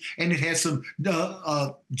unlock it, and it has some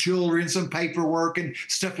jewelry and some paperwork and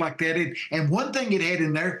stuff like that. And one thing it had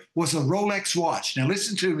in there was a Rolex watch. Now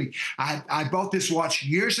listen to me. I bought this watch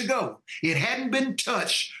years ago. It hadn't been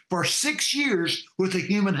touched for 6 years with a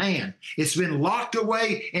human hand. It's been locked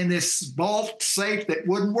away in this vault safe that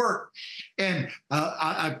wouldn't work. And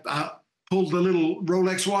I pulled the little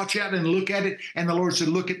Rolex watch out and look at it, and the Lord said,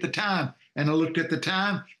 "Look at the time." And I looked at the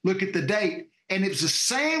time, look at the date, and it was the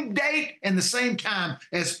same date and the same time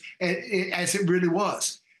as it really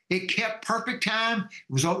was. It kept perfect time. It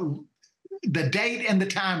was the date and the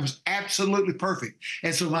time was absolutely perfect.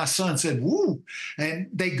 And so my son said, "Woo!" And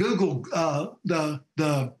they Googled the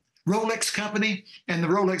Rolex company, and the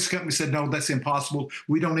Rolex company said, "No, that's impossible.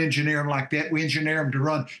 We don't engineer them like that. We engineer them to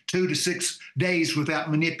run 2 to 6 days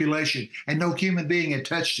without manipulation." And no human being had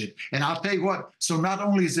touched it. And I'll tell you what, so not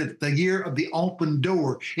only is it the year of the open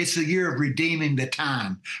door, it's the year of redeeming the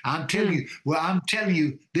time. I'm telling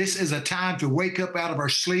you, this is a time to wake up out of our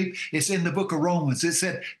sleep. It's in the book of Romans. It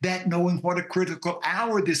said that knowing what a critical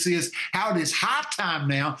hour this is, how it is high time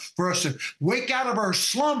now for us to wake out of our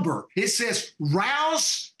slumber. It says,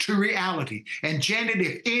 rouse to reality. And Janet,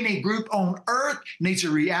 if any group on earth needs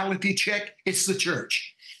a reality check, it's the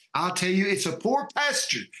church. I'll tell you, it's a poor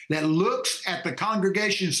pastor that looks at the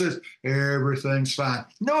congregation and says, "Everything's fine."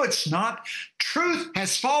 No, it's not. Truth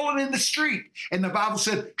has fallen in the street. And the Bible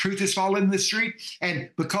said truth has fallen in the street. And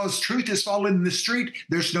because truth has fallen in the street,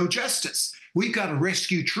 there's no justice. We've got to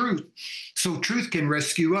rescue truth so truth can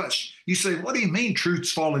rescue us. You say, "What do you mean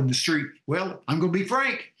truth's fallen in the street?" Well, I'm going to be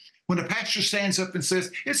frank. When a pastor stands up and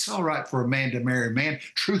says, "It's all right for a man to marry a man,"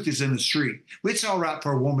 truth is in the street. It's all right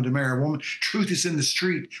for a woman to marry a woman. Truth is in the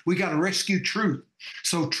street. We got to rescue truth.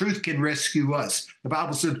 so truth can rescue us. The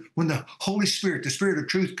Bible said when the Holy Spirit, the Spirit of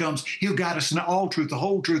truth comes, he'll guide us in all truth, the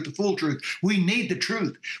whole truth, the full truth. We need the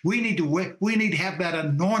truth. We need to have that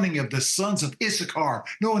anointing of the sons of Issachar,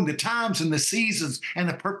 knowing the times and the seasons and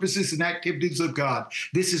the purposes and activities of God.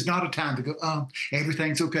 This is not a time to go,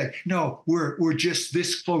 everything's okay. No, we're just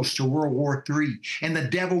this close to World War III, and the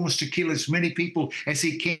devil wants to kill as many people as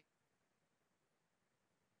he can.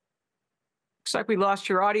 Looks like we lost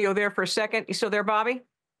your audio there for a second. You still there, Bobby?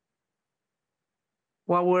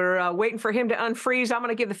 While we're waiting for him to unfreeze, I'm going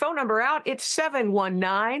to give the phone number out. It's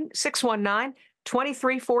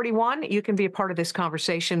 719-619-2341. You can be a part of this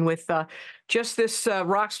conversation with just this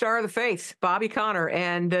rock star of the faith, Bobby Conner.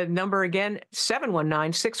 And the number again,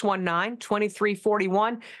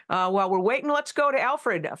 719-619-2341. While we're waiting, let's go to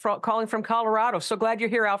Alfred calling from Colorado. So glad you're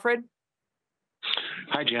here, Alfred.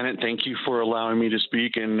 Hi, Janet. Thank you for allowing me to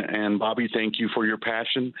speak. And Bobby, thank you for your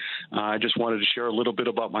passion. I just wanted to share a little bit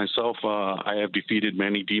about myself. I have defeated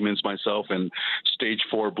many demons myself, and stage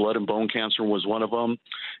 4 blood and bone cancer was one of them.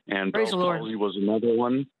 And Bell's palsy was another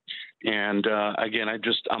one. And again,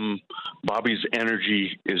 Bobby's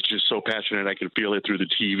energy is just so passionate. I can feel it through the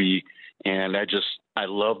TV. And I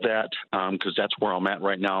love that because that's where I'm at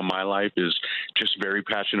right now in my life, is just very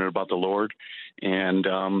passionate about the Lord. And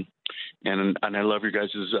I love your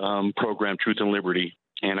guys' program, Truth and Liberty.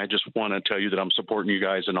 And I just want to tell you that I'm supporting you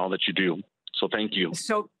guys and all that you do. So thank you.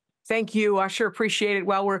 So thank you. I sure appreciate it.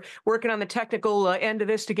 While we're working on the technical end of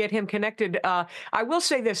this to get him connected, I will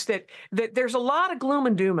say this, that there's a lot of gloom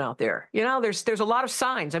and doom out there. You know, there's a lot of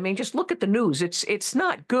signs. I mean, just look at the news. It's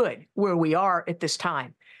not good where we are at this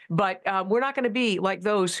time. But we're not going to be like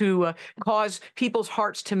those who cause people's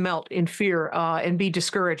hearts to melt in fear and be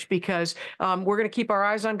discouraged, because we're going to keep our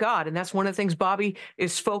eyes on God. And that's one of the things Bobby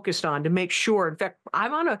is focused on, to make sure. In fact,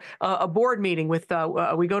 I'm on a board meeting with,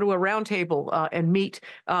 we go to a roundtable and meet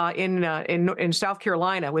in South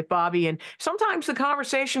Carolina with Bobby. And sometimes the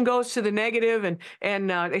conversation goes to the negative, and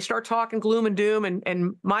they start talking gloom and doom.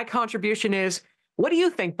 And my contribution is, what do you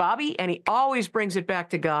think, Bobby? And he always brings it back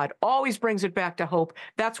to God, always brings it back to hope.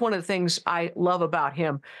 That's one of the things I love about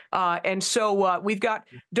him. And so we've got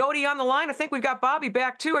Dodie on the line. I think we've got Bobby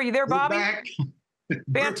back too. Are you there, Bobby? We're back.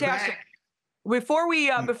 Fantastic. Before we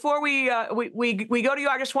go to you,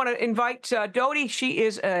 I just want to invite Dodie. She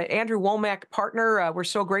is Andrew Womack partner. We're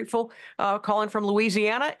so grateful, calling from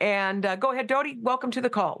Louisiana. And go ahead, Dodie. Welcome to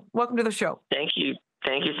the call. Welcome to the show. Thank you.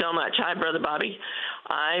 Thank you so much. Hi, Brother Bobby.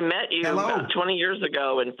 I met you about 20 years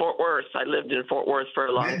ago in Fort Worth. I lived in Fort Worth for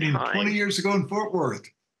a long time. 20 years ago in Fort Worth.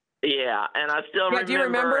 Yeah, and I still remember, do you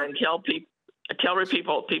remember and tell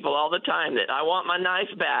people all the time that I want my knife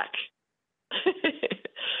back.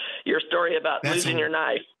 Your story about losing your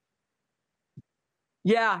knife.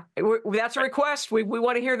 Yeah, that's a request. We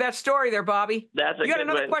want to hear that story there, Bobby. That's a good one. You got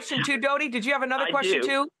another question too, Dodie? Did you have another question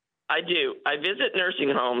too? I do. I visit nursing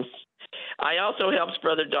homes. I also helped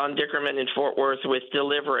Brother Don Dickerman in Fort Worth with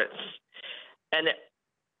deliverance. And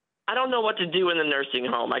I don't know what to do in the nursing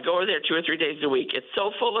home. I go over there 2 or 3 days a week. It's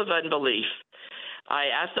so full of unbelief. I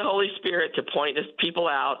ask the Holy Spirit to point people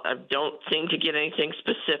out. I don't seem to get anything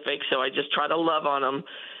specific, so I just try to love on them.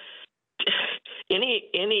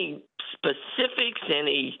 Any specifics,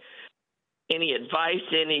 any advice,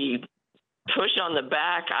 any push on the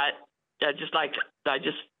back, I just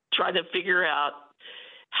try to figure out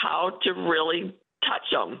how to really touch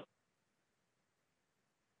them.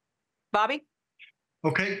 Bobby?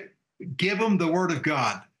 Okay. Give them the Word of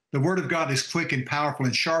God. The Word of God is quick and powerful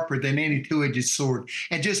and sharper than any two-edged sword.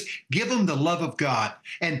 And just give them the love of God.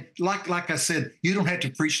 And like I said, you don't have to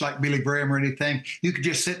preach like Billy Graham or anything. You could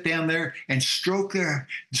just sit down there and stroke their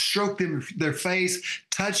face,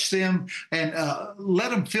 touch them, and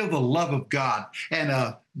let them feel the love of God.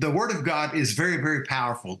 And the Word of God is very, very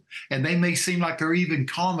powerful. And they may seem like they're even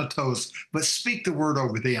comatose, but speak the Word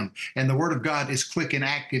over them. And the Word of God is quick and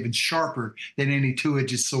active and sharper than any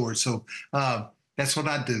two-edged sword. So that's what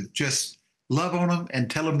I do. Just love on them and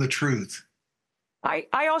tell them the truth.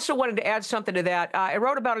 I also wanted to add something to that. I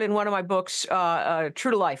wrote about it in one of my books,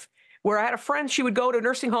 True to Life, where I had a friend. She would go to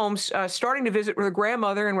nursing homes, starting to visit with her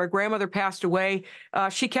grandmother, and where grandmother passed away,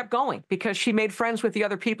 she kept going because she made friends with the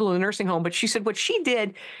other people in the nursing home. But she said what she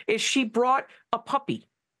did is she brought a puppy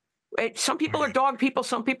Some people are dog people,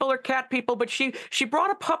 some people are cat people, but she brought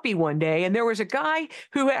a puppy one day, and there was a guy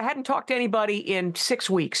who hadn't talked to anybody in 6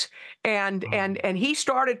 weeks, and he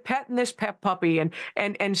started petting this pet puppy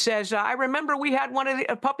and says, I remember we had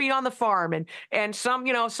a puppy on the farm, and some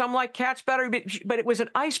like cats better, but it was an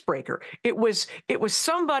icebreaker. It was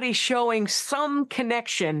somebody showing some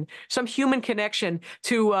connection, some human connection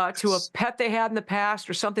to a pet they had in the past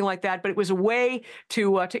or something like that. But it was a way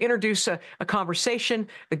to introduce a conversation,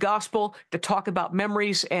 the gospel, to talk about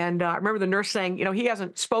memories. And I remember the nurse saying, he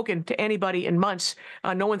hasn't spoken to anybody in months.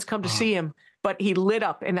 No one's come to see him, but he lit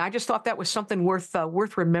up. And I just thought that was something worth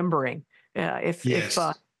remembering. If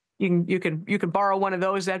you can borrow one of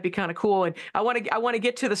those, that'd be kind of cool. And I want to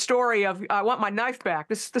get to the story of I want my knife back.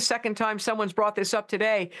 This is the second time someone's brought this up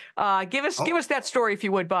today. Give us that story if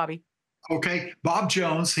you would, Bobby. Okay, Bob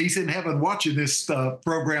Jones, he's in heaven watching this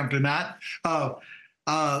program tonight.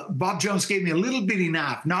 Bob Jones gave me a little bitty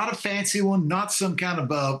knife, not a fancy one, not some kind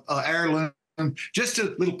of heirloom, just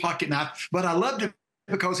a little pocket knife. But I loved it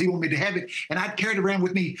because he wanted me to have it, and I'd carry it around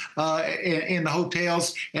with me in the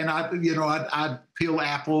hotels, and I'd peel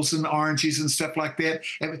apples and oranges and stuff like that,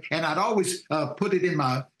 and I'd always put it in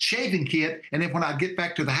my shaving kit, and then when I'd get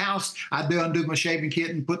back to the house, I'd undo my shaving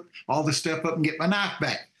kit and put all the stuff up and get my knife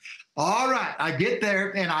back. All right, I get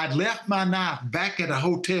there, and I'd left my knife back at a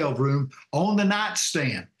hotel room on the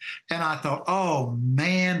nightstand. And I thought, oh,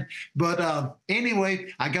 man. But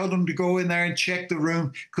anyway, I got them to go in there and check the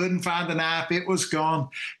room. Couldn't find the knife. It was gone.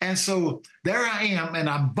 And so there I am, and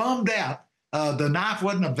I'm bummed out. The knife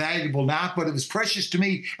wasn't a valuable knife, but it was precious to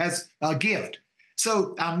me as a gift.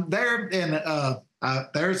 So I'm there, and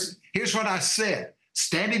here's what I said.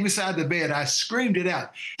 Standing beside the bed, I screamed it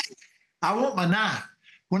out. I want my knife.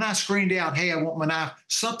 When I screamed out, hey, I want my knife,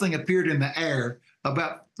 something appeared in the air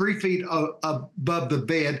about 3 feet above the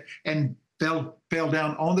bed and fell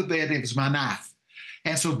down on the bed. It was my knife.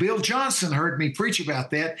 And so Bill Johnson heard me preach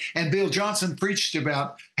about that, and Bill Johnson preached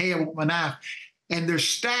about, hey, I want my knife. And there's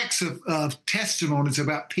stacks of testimonies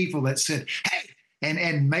about people that said, hey,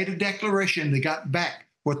 and made a declaration. They got back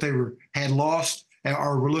what they had lost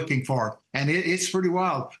or were looking for. And it's pretty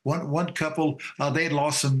wild. One couple, they had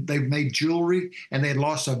lost they made jewelry, and they had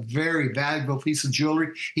lost a very valuable piece of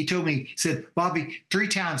jewelry. He told me, he said, Bobby, 3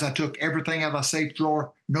 times I took everything out of my safe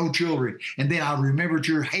drawer, no jewelry. And then I remembered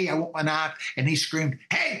hey, I want my knife. And he screamed,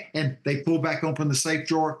 hey, and they pulled back open the safe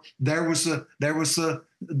drawer. There was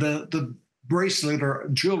the bracelet or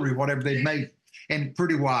jewelry, whatever they'd made. And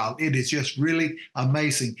pretty wild. It is just really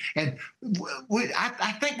amazing. And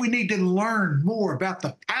I think we need to learn more about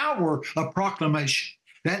the power of proclamation.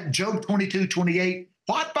 That Job 22:28.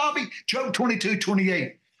 What, Bobby? Job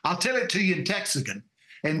 22:28. I'll tell it to you in Texican,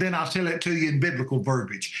 and then I'll tell it to you in biblical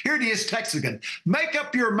verbiage. Here it is, Texican. Make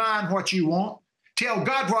up your mind what you want. Tell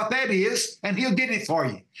God what that is, and he'll get it for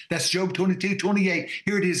you. That's Job 22:28.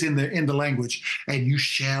 Here it is in the language. And you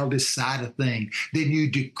shall decide a thing. Then you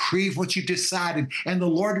decree what you decided, and the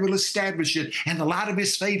Lord will establish it, and the light of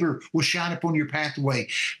his favor will shine upon your pathway.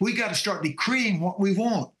 We got to start decreeing what we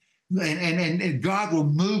want. And God will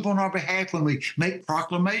move on our behalf when we make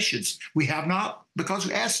proclamations. We have not because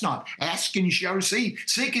we ask not. Ask and you shall receive.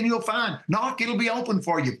 Seek and you'll find. Knock, it'll be open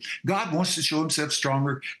for you. God wants to show himself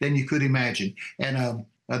stronger than you could imagine. And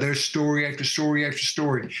there's story after story after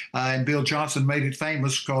story. And Bill Johnson made it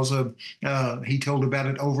famous because he told about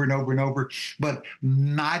it over and over and over. But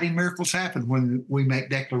mighty miracles happen when we make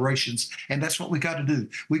declarations. And that's what we got to do.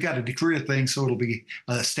 We got to decree a thing so it'll be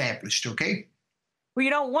established, okay?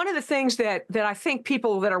 Well, one of the things that I think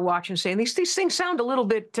people that are watching saying these things sound a little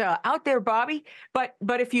bit out there, Bobby,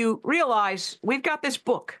 but if you realize we've got this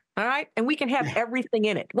book, all right, and we can have everything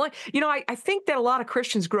in it. Well, I think that a lot of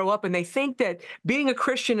Christians grow up and they think that being a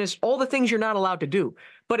Christian is all the things you're not allowed to do,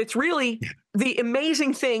 but it's really the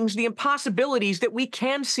amazing things, the impossibilities that we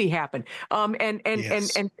can see happen,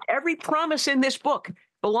 and every promise in this book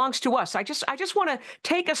belongs to us. I just want to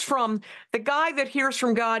take us from the guy that hears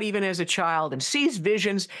from God even as a child and sees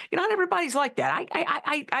visions. Not everybody's like that.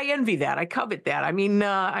 I envy that. I covet that. I mean,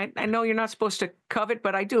 I know you're not supposed to covet,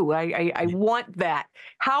 but I do. I want that.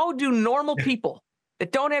 How do normal people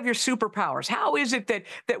that don't have your superpowers, how is it that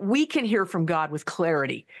we can hear from God with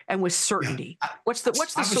clarity and with certainty? What's the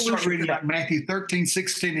solution? Start reading about Matthew 13,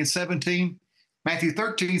 16, and 17. Matthew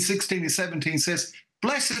 13, 16, and 17 says,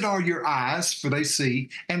 Blessed are your eyes, for they see,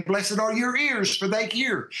 and blessed are your ears, for they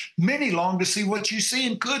hear. Many long to see what you see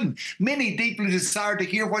and couldn't. Many deeply desire to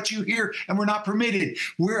hear what you hear and were not permitted.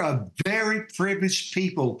 We're a very privileged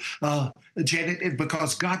people, Janet,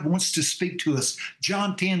 because God wants to speak to us.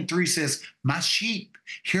 John 10:3 says, my sheep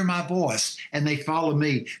hear my voice and they follow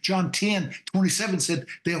me. John 10:27 said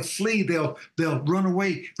they'll flee, they'll run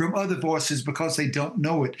away from other voices because they don't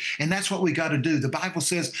know it. And that's what we got to do. The Bible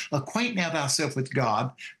says, acquaint now thyself with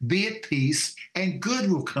God, be at peace, and good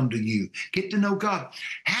will come to you. Get to know God.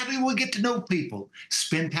 How do we get to know people?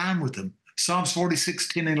 Spend time with them. Psalms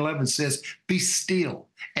 46:10 and 11 says, be still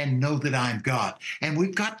and know that I am God. And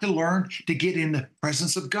we've got to learn to get in the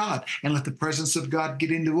presence of God and let the presence of God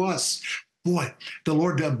get into us. Boy, the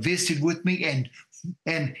Lord visited with me,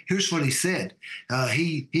 and here's what he said.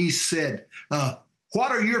 He said,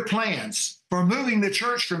 what are your plans for moving the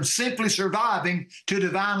church from simply surviving to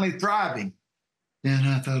divinely thriving? And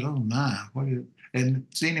I thought, oh my, and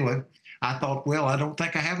so anyway, I thought, well, I don't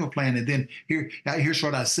think I have a plan. And then here's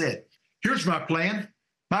what I said. Here's my plan.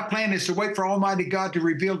 My plan is to wait for Almighty God to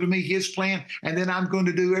reveal to me his plan, and then I'm going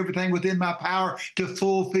to do everything within my power to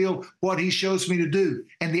fulfill what he shows me to do.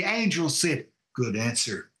 And the angel said, good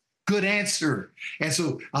answer. Good answer. And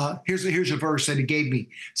so here's a verse that he gave me.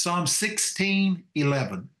 Psalm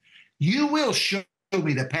 16:11. You will show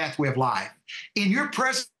me the pathway of life. In your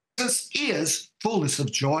presence is fullness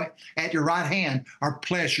of joy. At your right hand are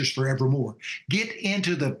pleasures forevermore. Get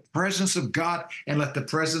into the presence of God and let the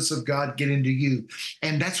presence of God get into you.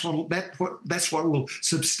 And that's what will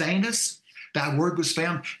sustain us. Thy word was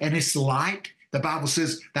found, and it's light. The Bible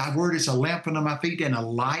says, thy word is a lamp unto my feet and a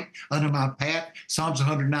light unto my path. Psalms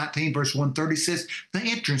 119, verse 130 says, the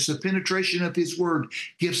entrance, the penetration of his word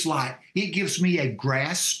gives light. It gives me a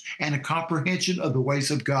grasp and a comprehension of the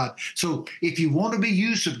ways of God. So if you want to be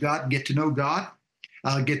used of God, get to know God,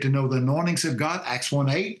 get to know the anointings of God, Acts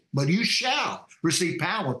 1:8, but you shall receive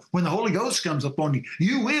power when the Holy Ghost comes upon you.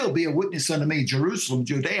 You will be a witness unto me, Jerusalem,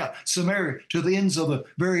 Judea, Samaria, to the ends of the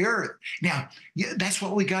very earth. Now, that's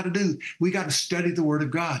what we got to do. We got to study the word of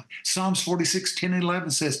God. Psalms 46:10 and 11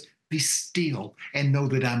 says, be still and know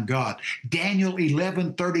that I'm God. Daniel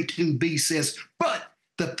 11:32b says, but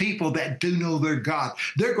the people that do know their God,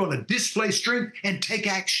 they're going to display strength and take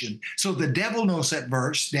action. So the devil knows that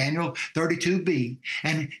verse, Daniel 32b.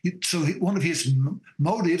 And so one of his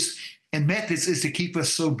motives and methods is to keep us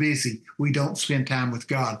so busy we don't spend time with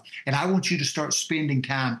God. And I want you to start spending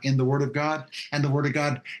time in the Word of God and the Word of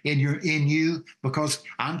God in you, because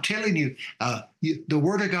I'm telling you, the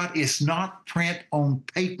Word of God is not print on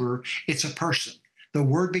paper, it's a person. The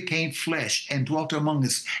Word became flesh and dwelt among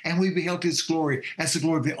us, and we beheld his glory as the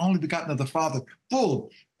glory of the only begotten of the Father,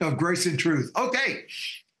 full of grace and truth. Okay,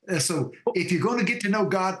 so if you're going to get to know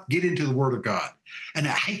God, get into the Word of God. And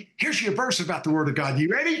hey, here's your verse about the Word of God. You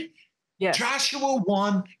ready? Yes. Joshua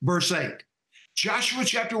 1, verse 8. Joshua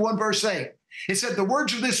chapter 1, verse 8. It said, the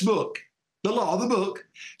words of this book, the law of the book,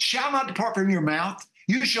 shall not depart from your mouth.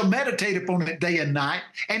 You shall meditate upon it day and night,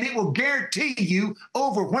 and it will guarantee you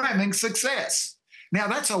overwhelming success. Now,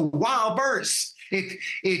 that's a wild verse.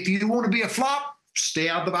 If you want to be a flop, stay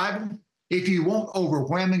out of the Bible. If you want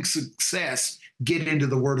overwhelming success, get into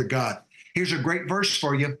the Word of God. Here's a great verse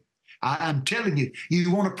for you. I'm telling you,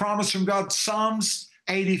 you want a promise from God? Psalms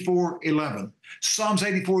 84:11. Psalms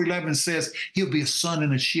 84:11 says, he'll be a sun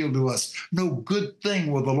and a shield to us. No good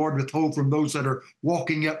thing will the Lord withhold from those that are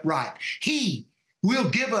walking upright. He will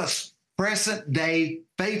give us present day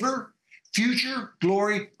favor, future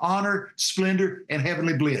glory, honor, splendor, and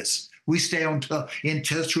heavenly bliss. We stay in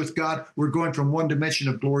touch with God. We're going from one dimension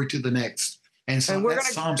of glory to the next. And so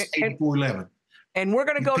that's Psalms 84:11. And we're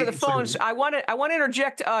going to go to the phones. I want to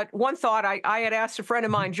interject one thought. I had asked a friend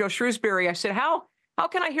of mine, Joe Shrewsbury. I said, how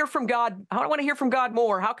can I hear from God? How do I want to hear from God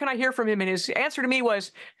more? How can I hear from him? And his answer to me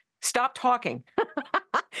was, stop talking.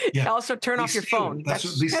 Yeah. Also turn off your phone.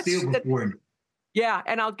 Be still before him. Yeah,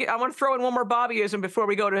 and I want to throw in one more Bobbyism before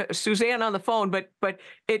we go to Suzanne on the phone. But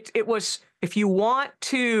it was, if you want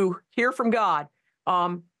to hear from God,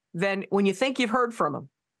 then when you think you've heard from him,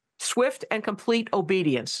 swift and complete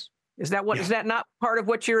obedience. Is that not part of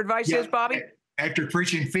what your advice is, Bobby? After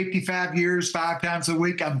preaching 55 years, 5 times a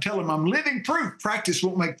week, I'm telling them I'm living proof. Practice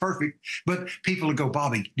won't make perfect. But people will go,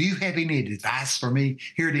 Bobby, do you have any advice for me?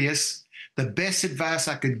 Here it is. The best advice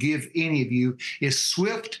I could give any of you is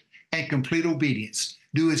swift and complete obedience.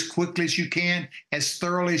 Do as quickly as you can, as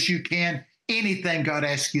thoroughly as you can, anything God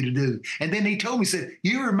asks you to do. And then he told me, he said,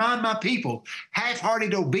 you remind my people,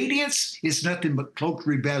 half-hearted obedience is nothing but cloaked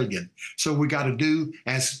rebellion. So we got to do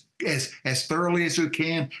as thoroughly as we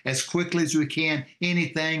can, as quickly as we can,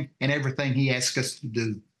 anything and everything he asks us to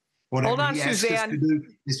do. Whatever he asks us to do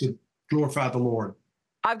is to glorify the Lord.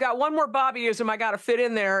 I've got one more Bobbyism I got to fit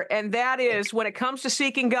in there, and that is when it comes to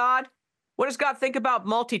seeking God, what does God think about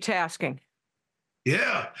multitasking?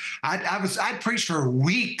 Yeah, I preached for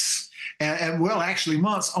weeks and well, actually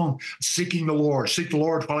months on seeking the Lord. Seek the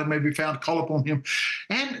Lord while it may be found, call upon him.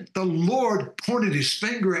 And the Lord pointed his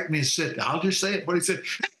finger at me and said, I'll just say it, what he said,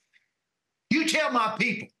 you tell my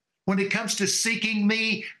people, when it comes to seeking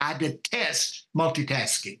me, I detest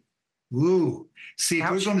multitasking. Woo. See,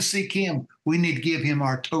 if we're going to seek him, we need to give him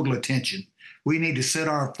our total attention. We need to set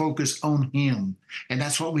our focus on him. And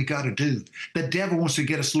that's what we got to do. The devil wants to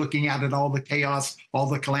get us looking out at all the chaos, all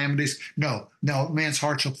the calamities. No, man's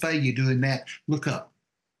heart shall fail you doing that. Look up.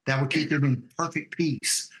 That will keep them in perfect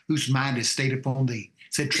peace, whose mind is stayed upon thee.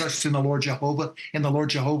 Said, trust in the Lord Jehovah, and the Lord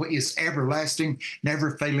Jehovah is everlasting,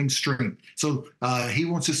 never failing strength. So he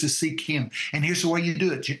wants us to seek him. And here's the way you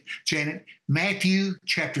do it, Janet. Matthew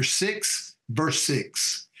chapter 6, verse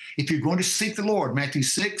 6. If you're going to seek the Lord, Matthew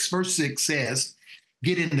 6, verse 6 says,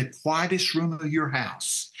 get in the quietest room of your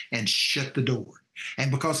house and shut the door.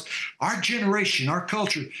 And because our generation, our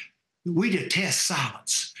culture, we detest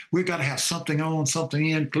silence. We've got to have something on, something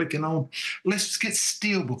in, clicking on. Let's get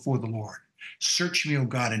still before the Lord. Search me, O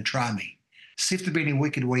God, and try me. See if there be any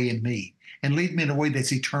wicked way in me, and lead me in a way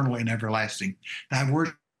that's eternal and everlasting. Thy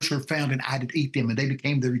words were found, and I did eat them, and they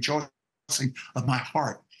became the rejoicing of my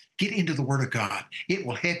heart. Get into the Word of God. It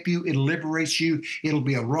will help you. It'll liberate you. It'll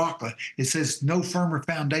be a rock. It says, no firmer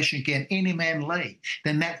foundation can any man lay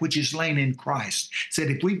than that which is laid in Christ. It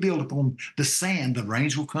said, if we build upon the sand, the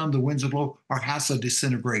rains will come, the winds will blow, our house will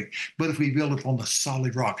disintegrate. But if we build upon the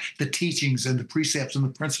solid rock, the teachings and the precepts and the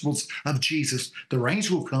principles of Jesus, the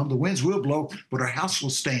rains will come, the winds will blow, but our house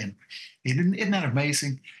will stand. Isn't that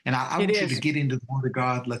amazing? And I want you to get into the Word of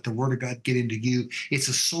God. Let the Word of God get into you. It's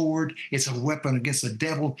a sword. It's a weapon against the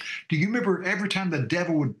devil. Do you remember every time the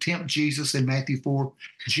devil would tempt Jesus in Matthew 4,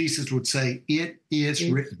 Jesus would say, it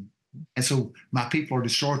is written. And so my people are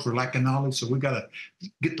destroyed for lack of knowledge. So we've got to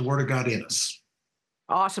get the Word of God in us.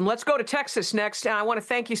 Awesome. Let's go to Texas next. And I want to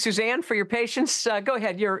thank you, Suzanne, for your patience. Go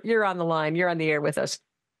ahead. You're on the line. You're on the air with us.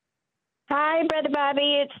 Hi, Brother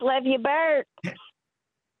Bobby. It's Levia Burt.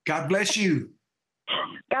 God bless you.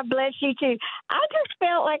 God bless you, too. I just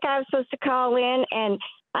felt like I was supposed to call in, and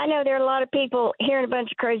I know there are a lot of people hearing a bunch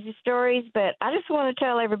of crazy stories, but I just want to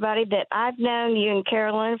tell everybody that I've known you and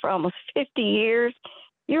Carolyn for almost 50 years.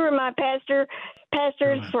 You were my pastors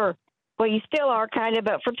for, well, you still are kind of,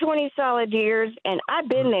 but for 20 solid years, and I've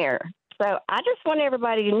been there. So I just want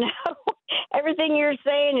everybody to know everything you're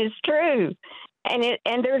saying is true.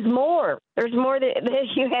 And there's more. There's more that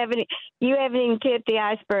you haven't even tipped the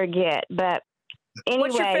iceberg yet. But anyway,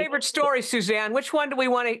 what's your favorite story, Suzanne? Which one do we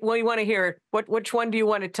want to hear? Which one do you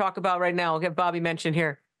want to talk about right now? I'll get Bobby mentioned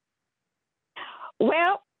here.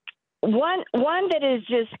 Well, one that is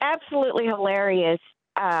just absolutely hilarious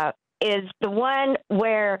is the one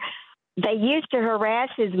where they used to harass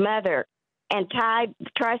his mother and tie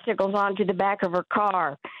tricycles onto the back of her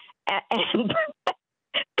car and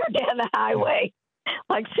go down the highway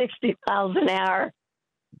like 60 miles an hour.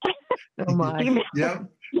 Oh, my. Yep,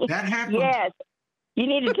 that happened. Yes. You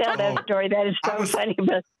need to tell that story. That is so funny.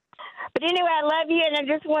 But anyway, I love you, and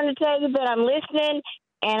I just want to tell you that I'm listening,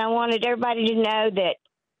 and I wanted everybody to know that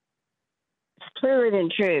it's truer than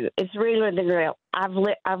true. It's realer than real. I've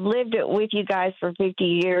lived it with you guys for 50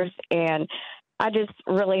 years, and I just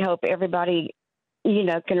really hope everybody,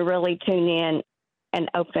 can really tune in and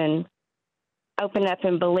open up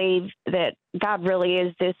and believe that God really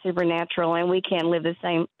is this supernatural, and we can live the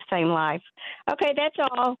same life. Okay, that's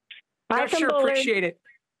all. I sure appreciate it.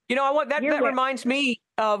 That reminds me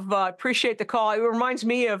of, appreciate the call. It reminds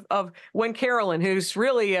me of when Carolyn, who's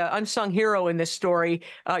really an unsung hero in this story,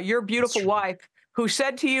 your beautiful wife, who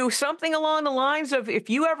said to you something along the lines of, if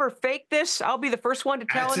you ever fake this, I'll be the first one to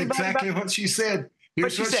tell anybody. That's exactly what she said.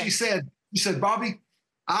 Here's what she said. She said, Bobby,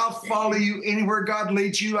 I'll follow you anywhere God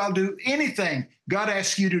leads you. I'll do anything God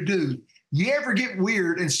asks you to do. You ever get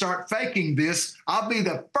weird and start faking this, I'll be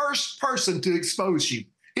the first person to expose you.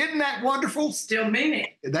 Isn't that wonderful? Still mean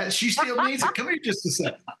it. That she still means it. Come here just a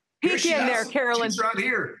second. Peek in there, Carolyn. She's right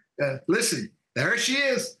here. Listen, there she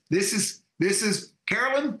is. This is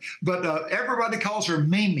Carolyn, but everybody calls her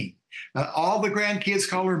Mimi. All the grandkids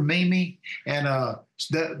call her Mimi, and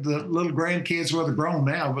the little grandkids, well, they're grown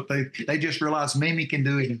now, but they just realize Mimi can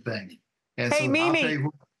do anything. And hey, so Mimi,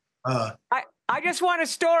 I just want a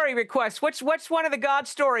story request. What's one of the God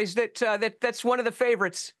stories that's one of the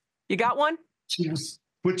favorites? You got one? She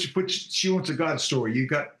wants a God story. You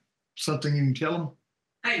got something you can tell them?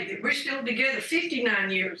 Hey, we're still together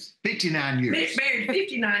 59 years. 59 years. Married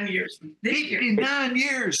 59 years. 59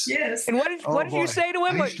 years. Yes. And what did you say to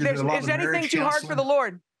him? Is anything too hard for the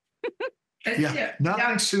Lord? Yeah,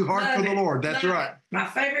 nothing's too hard for the Lord. That's right. My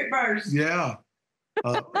favorite verse. Yeah.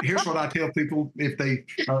 Here's what I tell people: if they,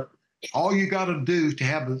 all you got to do to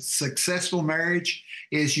have a successful marriage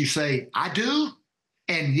is you say, "I do,"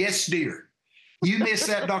 and "Yes, dear." You miss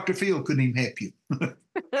that, Dr. Phil couldn't even help you.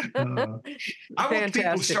 I want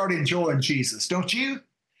people to start enjoying Jesus, don't you?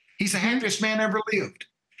 He's the happiest man ever lived.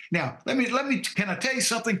 Now, can I tell you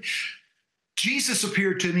something? Jesus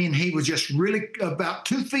appeared to me and he was just really about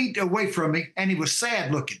 2 feet away from me and he was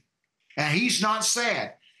sad looking. And he's not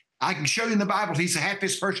sad. I can show you in the Bible, he's the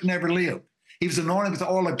happiest person ever lived. He was anointed with the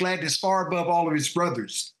oil of gladness far above all of his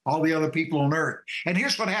brothers, all the other people on earth. And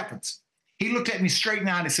here's what happens. He looked at me straight in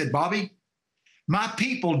the eye and said, "Bobby, my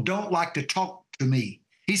people don't like to talk to me."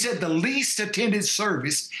 He said the least attended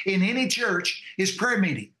service in any church is prayer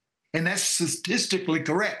meeting. And that's statistically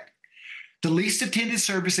correct. The least attended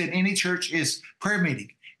service in any church is prayer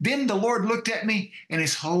meeting. Then the Lord looked at me and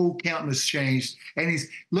his whole countenance changed. And he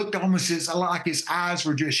looked almost like his eyes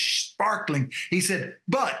were just sparkling. He said,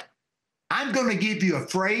 "But I'm going to give you a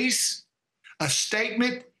phrase, a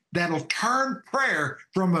statement that'll turn prayer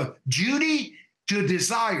from a duty to a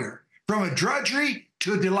desire, from a drudgery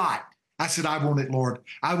to a delight." I said, "I want it, Lord.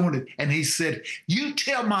 I want it." And he said, "You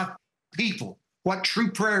tell my people what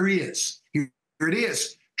true prayer is." Here it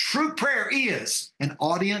is. True prayer is an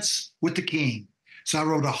audience with the King. So I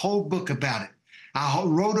wrote a whole book about it. I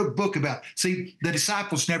wrote a book about, see, the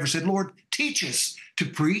disciples never said, "Lord, teach us to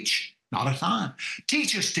preach." Not a time.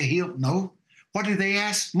 "Teach us to heal." No. What did they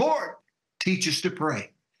ask? "Lord, teach us to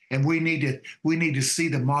pray." And we need to see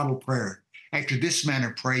the model prayer. "After this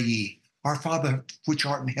manner pray ye, Our Father which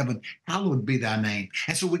art in heaven, hallowed be thy name."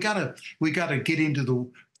 And so we gotta get into the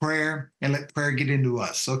prayer and let prayer get into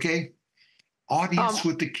us. Okay. Audience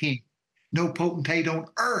with the King. No potentate on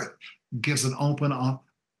earth gives an open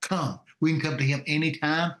come. We can come to him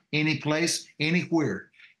anytime, any place,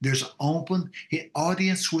 anywhere. There's an open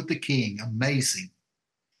audience with the King. Amazing.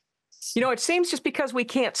 You know, it seems just because we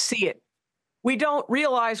can't see it, we don't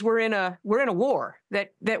realize we're in a war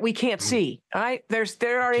that we can't see. All right,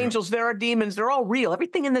 there are angels, there are demons, they're all real.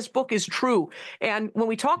 Everything in this book is true. And when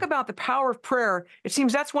we talk about the power of prayer, it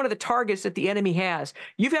seems that's one of the targets that the enemy has.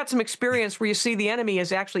 You've had some experience where you see the enemy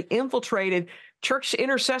has actually infiltrated church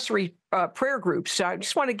intercessory prayer groups. So I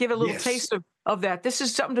just want to give a little taste of that. This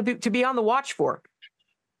is something to be on the watch for.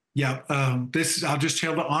 Yeah, I'll just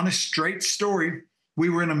tell the honest, straight story. We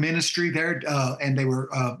were in a ministry there, and they were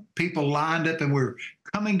people lined up, and we were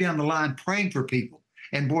coming down the line praying for people.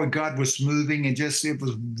 And boy, God was moving, and it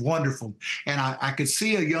was wonderful. And I could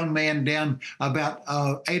see a young man down about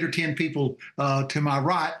 8 or 10 people to my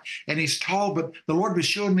right, and he's tall, but the Lord was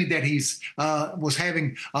showing me that he's was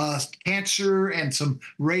having cancer and some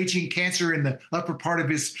raging cancer in the upper part of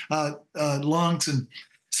his lungs. And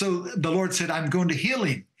so the Lord said, "I'm going to heal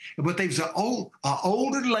him." But there was an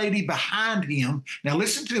older lady behind him. Now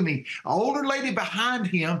listen to me. An older lady behind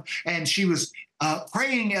him, and she was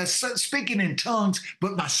praying, speaking in tongues,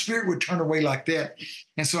 but my spirit would turn away like that.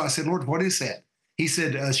 And so I said, "Lord, what is that?" He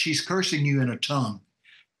said, "She's cursing you in a tongue."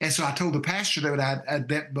 And so I told the pastor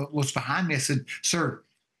that was behind me. I said, "Sir,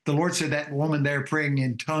 the Lord said that woman there praying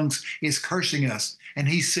in tongues is cursing us." And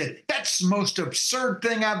he said, "That's the most absurd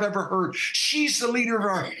thing I've ever heard. She's the leader of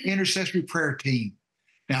our intercessory prayer team."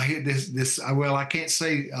 Now, here, I can't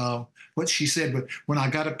say what she said, but when I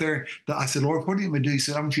got up there, I said, "Lord, what do you want me to do?" He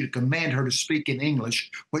said, "I want you to command her to speak in English,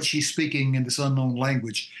 what she's speaking in this unknown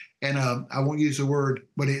language." And I won't use the word,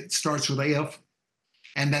 but it starts with F.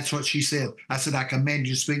 And that's what she said. I said, "I command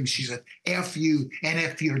you to speak." And she said, "F you and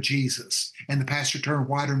F your Jesus." And the pastor turned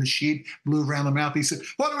whiter than a sheet, blew around the mouth. He said,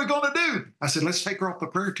 "What are we going to do?" I said, "Let's take her off the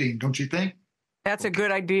prayer team, don't you think?" That's a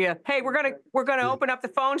good idea. Hey, we're gonna open up the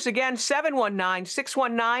phones again,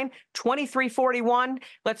 719-619-2341.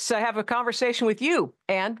 Let's have a conversation with you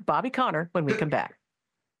and Bobby Conner when we come back.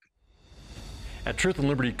 At Truth and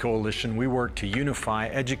Liberty Coalition, we work to unify,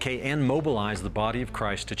 educate, and mobilize the body of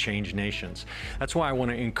Christ to change nations. That's why I want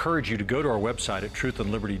to encourage you to go to our website at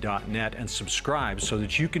truthandliberty.net and subscribe so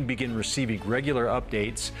that you can begin receiving regular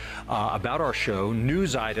updates about our show,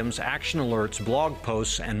 news items, action alerts, blog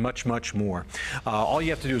posts, and much, much more. All you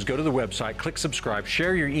have to do is go to the website, click subscribe,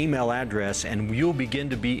 share your email address, and you'll begin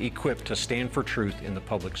to be equipped to stand for truth in the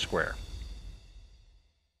public square.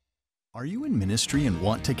 Are you in ministry and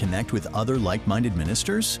want to connect with other like-minded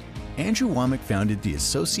ministers? Andrew Wommack founded the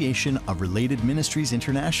Association of Related Ministries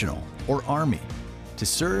International, or ARMI, to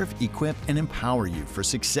serve, equip, and empower you for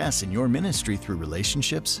success in your ministry through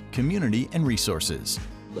relationships, community, and resources.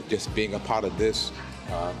 But just being a part of this,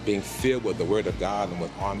 being filled with the Word of God and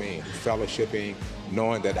with ARMI, and fellowshipping,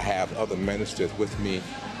 knowing that I have other ministers with me,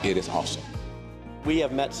 it is awesome. We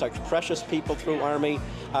have met such precious people through ARMI.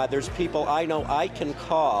 There's people I know I can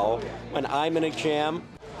call when I'm in a jam.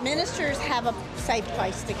 Ministers have a safe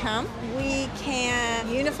place to come. We can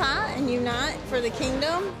unify and unite for the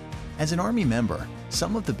kingdom. As an ARMI member,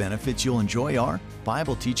 some of the benefits you'll enjoy are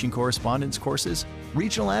Bible teaching correspondence courses,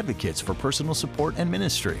 regional advocates for personal support and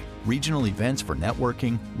ministry, regional events for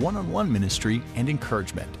networking, one-on-one ministry and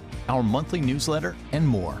encouragement, our monthly newsletter, and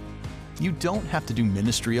more. You don't have to do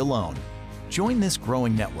ministry alone. Join this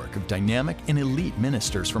growing network of dynamic and elite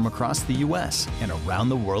ministers from across the U.S. and around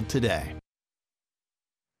the world today.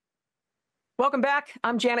 Welcome back.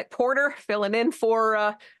 I'm Janet Porter, filling in for,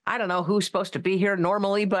 I don't know who's supposed to be here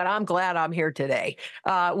normally, but I'm glad I'm here today.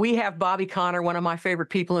 We have Bobby Conner, one of my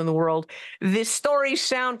favorite people in the world. These stories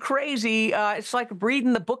sound crazy. It's like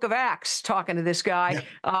reading the book of Acts, talking to this guy.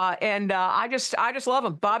 Yeah. I just love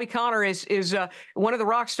him. Bobby Conner is one of the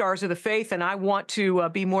rock stars of the faith, and I want to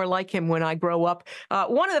be more like him when I grow up.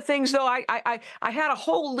 One of the things, though, I had a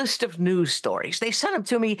whole list of news stories. They sent them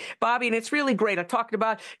to me, Bobby, and it's really great. I talked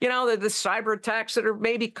about, the cyber attacks that are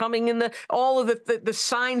maybe coming in, all of the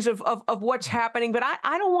signs of what's happening. But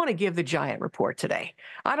I don't want to give the giant report today.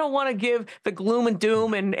 I don't want to give the gloom and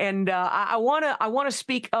doom, and I want to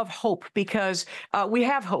speak of hope, because we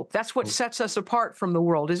have hope. That's what sets us apart from the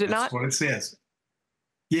world, is it not? That's what it says.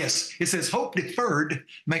 Yes, it says hope deferred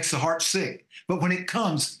makes the heart sick, but when it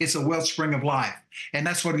comes, it's a wellspring of life. And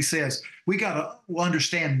that's what he says. We got to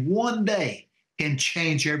understand one day can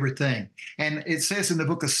change everything. And it says in the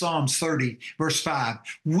book of Psalms 30, verse 5,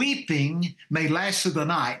 weeping may last through the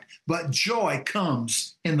night, but joy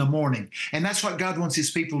comes in the morning. And that's what God wants his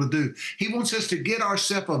people to do. He wants us to get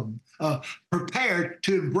ourselves prepared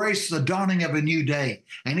to embrace the dawning of a new day.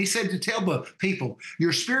 And he said to tell the people,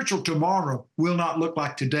 your spiritual tomorrow will not look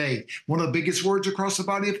like today. One of the biggest words across the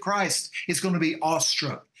body of Christ is going to be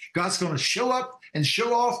awestruck. God's going to show up and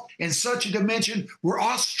show off in such a dimension we're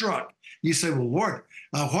awestruck. You say, well, Lord,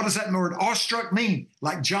 what does that word awestruck mean?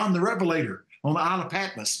 Like John the Revelator on the Isle of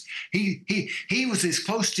Patmos. He was as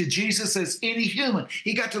close to Jesus as any human.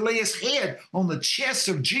 He got to lay his head on the chest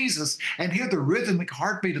of Jesus and hear the rhythmic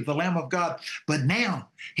heartbeat of the Lamb of God. But now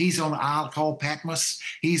he's on an isle called Patmos.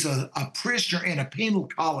 He's a prisoner in a penal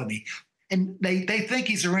colony. And they think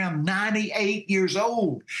he's around 98 years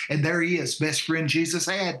old. And there he is, best friend Jesus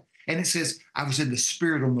had. And it says, I was in the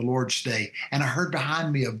Spirit on the Lord's day, and I heard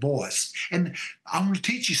behind me a voice. And I'm going to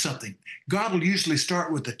teach you something. God will usually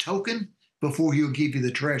start with the token before he'll give you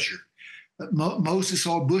the treasure. Moses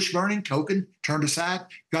saw a bush burning, token, turned aside,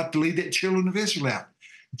 got to lead the children of Israel out.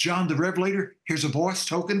 John the Revelator hears a voice,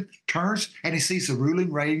 token, turns, and he sees the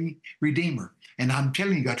ruling, reigning Redeemer. And I'm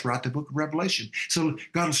telling you, got to write the book of Revelation. So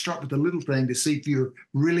God will start with the little thing to see if you're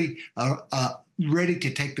really ready to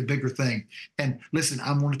take the bigger thing. And listen,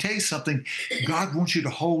 I'm going to tell you something. God wants you to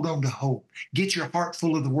hold on to hope. Get your heart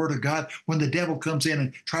full of the Word of God. When the devil comes in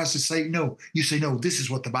and tries to say no, you say, no, this is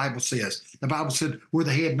what the Bible says. The Bible said, we're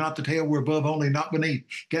the head, not the tail. We're above only, not beneath.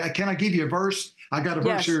 Can I give you a verse? I got a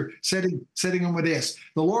verse here setting on with this.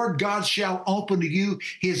 The Lord God shall open to you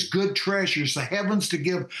his good treasures, the heavens to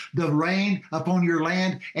give the rain upon your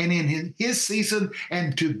land, and in his season,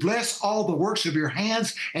 and to bless all the works of your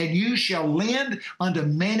hands. And you shall lend unto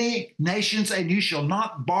many nations, and you shall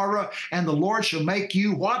not borrow. And the Lord shall make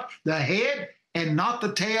you what? The head and not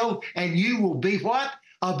the tail. And you will be what?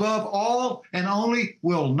 Above all and only,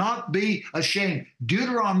 will not be ashamed.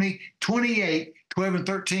 Deuteronomy 28, 12 and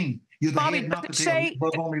 13. You're the Bobby, head, not the tail.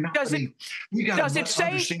 Above only, not beneath. We got to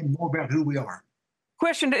understand more about who we are.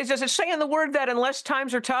 Question, does it say in the Word that unless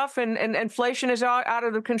times are tough and inflation is out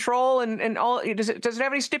of control and all, does it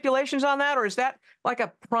have any stipulations on that, or is that like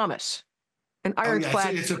a promise? An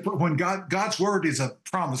ironclad? When God's Word is a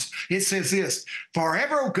promise, it says this,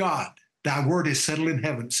 forever, O God, thy word is settled in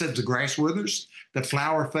heaven. It says the grass withers, the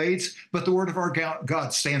flower fades, but the word of our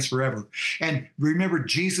God stands forever. And remember,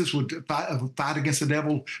 Jesus would fight against the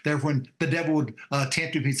devil there when the devil would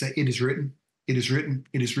tempt him. He'd say, it is written, it is written,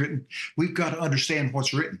 it is written. We've got to understand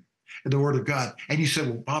what's written in the word of God. And you say,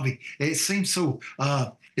 well, Bobby, it seems so,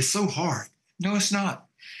 it's so hard. No, it's not.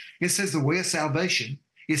 It says the way of salvation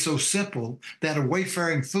is so simple that a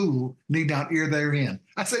wayfaring fool need not err therein.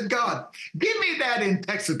 I said, God, give me that in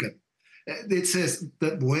Texican. It says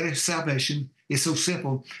the way of salvation is so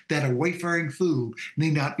simple that a wayfaring fool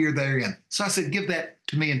need not fear therein. So I said, give that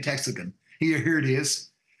to me in Texican. Here it is.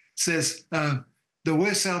 It says, the way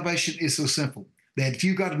of salvation is so simple that if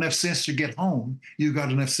you got enough sense to get home, you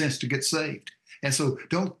got enough sense to get saved. And so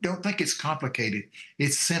don't think it's complicated.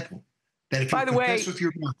 It's simple. That if you confess with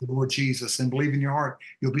your mouth the Lord Jesus and believe in your heart,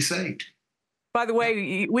 you'll be saved. By the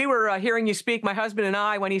way, we were hearing you speak, my husband and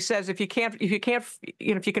I, when he says, if you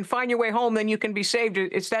can find your way home, then you can be saved.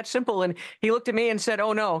 It's that simple. And he looked at me and said,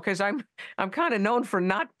 "Oh no," because I'm kind of known for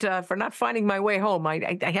not finding my way home.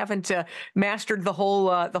 I haven't mastered the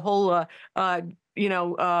whole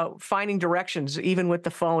finding directions, even with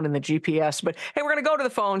the phone and the GPS. But hey, we're going to go to the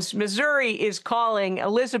phones. Missouri is calling.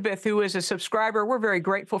 Elizabeth, who is a subscriber. We're very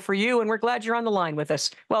grateful for you, and we're glad you're on the line with us.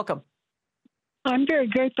 Welcome. I'm very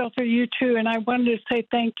grateful for you, too, and I wanted to say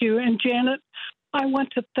thank you. And, Janet, I want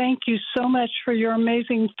to thank you so much for your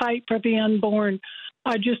amazing fight for the unborn.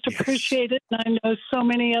 I just appreciate it, and I know so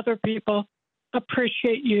many other people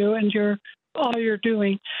appreciate you and all you're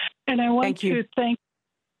doing. And I want to thank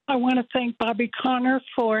Bobby Conner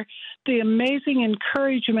for the amazing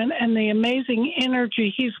encouragement and the amazing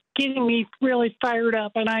energy. He's getting me really fired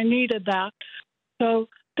up, and I needed that. So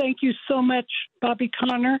thank you so much, Bobby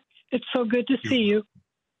Conner. It's so good to see you.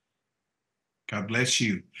 God bless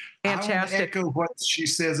you. Fantastic. I want to echo what she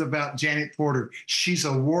says about Janet Porter. She's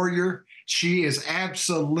a warrior. She is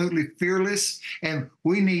absolutely fearless, and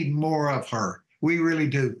we need more of her. We really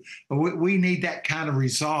do. We need that kind of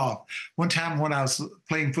resolve. One time when I was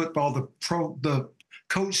playing football, the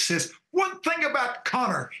coach says, one thing about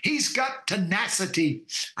Connor, he's got tenacity.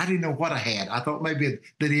 I didn't know what I had. I thought maybe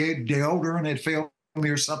the older one had failed me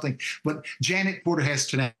or something. But Janet Porter has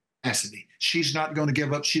tenacity. She's not going to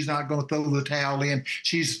give up. She's not going to throw the towel in.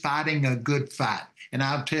 She's fighting a good fight. And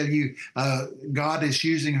I'll tell you, God is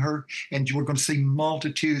using her, and we're going to see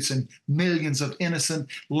multitudes and millions of innocent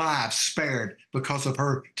lives spared because of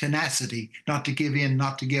her tenacity, not to give in,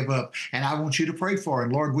 not to give up. And I want you to pray for her.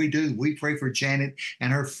 And Lord, we do. We pray for Janet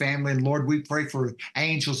and her family. And Lord, we pray for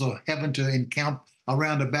angels of heaven to encamp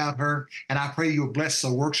around about her. And I pray you'll bless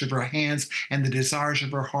the works of her hands and the desires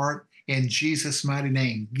of her heart. In Jesus' mighty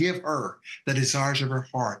name, give her the desires of her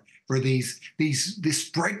heart for this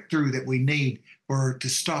breakthrough that we need to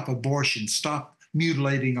stop abortion, stop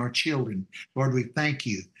mutilating our children. Lord, we thank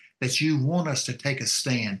you that you want us to take a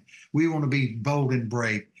stand. We want to be bold and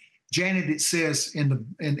brave. Janet, it says in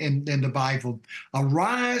the Bible,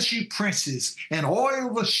 arise, you princes, and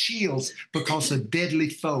oil the shields, because the deadly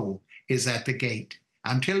foe is at the gate.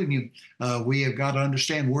 I'm telling you, we have got to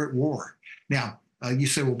understand we're at war. Now, you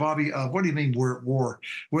say, well, Bobby, what do you mean we're at war?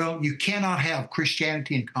 Well, you cannot have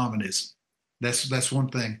Christianity and communism. That's one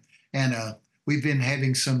thing. And we've been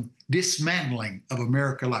having some dismantling of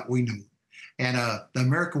America like we knew. And the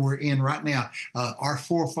America we're in right now, our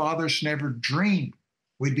forefathers never dreamed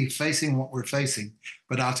we'd be facing what we're facing.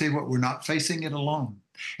 But I'll tell you what, we're not facing it alone.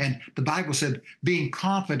 And the Bible said, being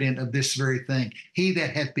confident of this very thing, he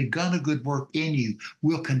that hath begun a good work in you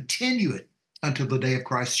will continue it until the day of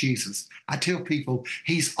Christ Jesus. I tell people,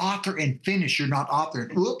 he's author and finisher, not author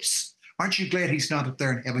and oops. Aren't you glad he's not up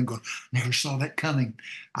there in heaven going, never saw that coming?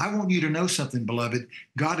 I want you to know something, beloved.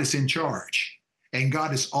 God is in charge, and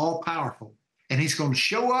God is all powerful, and he's going to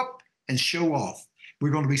show up and show off.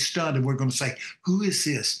 We're going to be stunned, and we're going to say, who is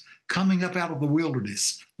this coming up out of the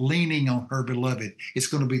wilderness, leaning on her beloved? It's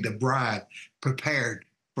going to be the bride prepared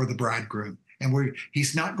for the bridegroom. And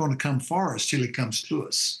he's not going to come for us till he comes to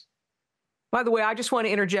us. By the way, I just want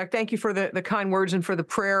to interject. Thank you for the kind words and for the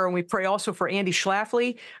prayer. And we pray also for Andy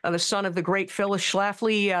Schlafly, the son of the great Phyllis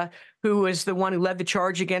Schlafly, who is the one who led the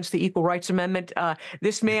charge against the Equal Rights Amendment.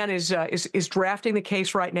 This man is drafting the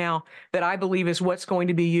case right now that I believe is what's going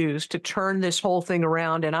to be used to turn this whole thing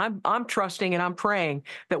around. And I'm trusting and I'm praying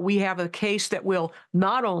that we have a case that will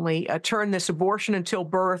not only turn this abortion until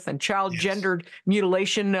birth and child gendered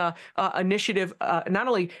mutilation initiative, not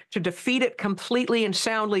only to defeat it completely and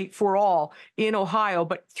soundly for all in Ohio,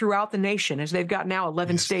 but throughout the nation, as they've got now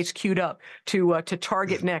 11 states queued up to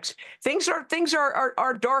target next. Things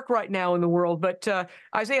are dark right now in the world, but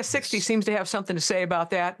Isaiah 60 seems to have something to say about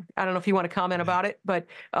that. I don't know if you want to comment about it, but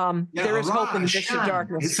there is hope in the midst of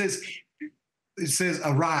darkness. It says,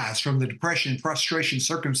 arise from the depression, frustration,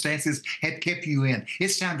 circumstances have kept you in.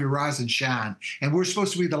 It's time to rise and shine. And we're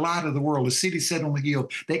supposed to be the light of the world, a city set on the hill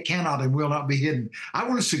that cannot and will not be hidden. I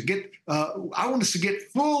want us to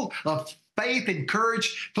get full of faith and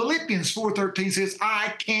courage. Philippians 4:13 says,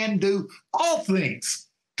 I can do all things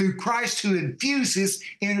through Christ who infuses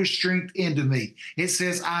inner strength into me. It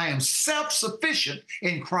says, I am self-sufficient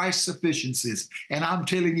in Christ's sufficiencies. And I'm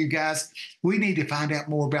telling you guys, we need to find out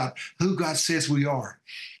more about who God says we are.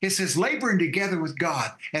 It says, laboring together with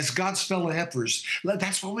God as God's fellow helpers.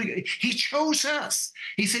 That's what He chose us.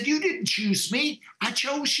 He said, you didn't choose me. I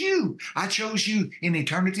chose you. I chose you in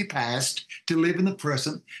eternity past to live in the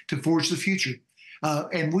present, to forge the future.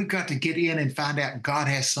 And we've got to get in and find out God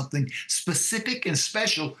has something specific and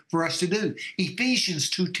special for us to do.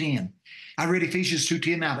 Ephesians 2:10. I read Ephesians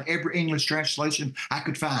 2:10 out of every English translation I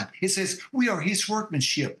could find. It says, we are His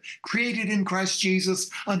workmanship, created in Christ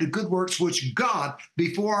Jesus unto good works, which God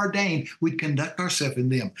before ordained we'd conduct ourselves in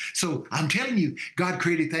them. So I'm telling you, God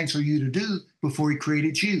created things for you to do before He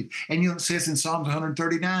created you. And you know, it says in Psalms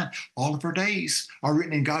 139, all of our days are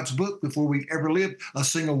written in God's book before we've ever lived a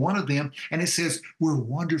single one of them. And it says we're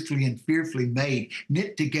wonderfully and fearfully made,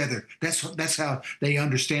 knit together. That's how they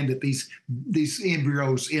understand that these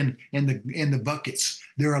embryos in the buckets,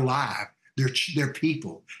 they're alive. They're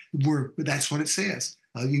people. That's what it says.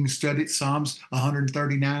 You can study it, Psalms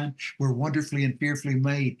 139. We're wonderfully and fearfully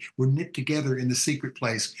made. We're knit together in the secret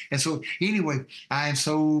place. And so anyway, I am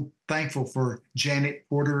so thankful for Janet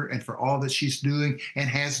Porter and for all that she's doing and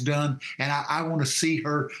has done. And I want to see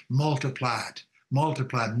her multiplied, more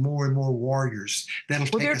and more warriors that'll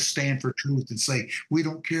take a stand for truth and say, we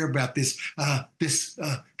don't care about this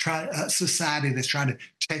society that's trying to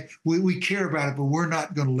take, we care about it, but we're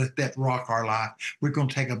not going to let that rock our life. We're going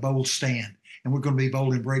to take a bold stand. And we're going to be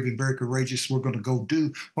bold and brave and very courageous. We're going to go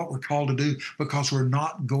do what we're called to do because we're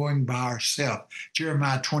not going by ourselves.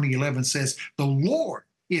 Jeremiah 20:11 says, the Lord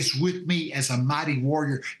is with me as a mighty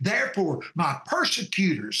warrior. Therefore, my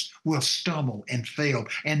persecutors will stumble and fail,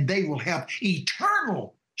 and they will have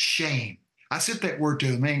eternal shame. I sent that word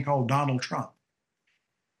to a man called Donald Trump.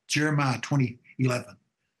 Jeremiah 20:11.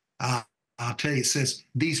 I'll tell you, it says,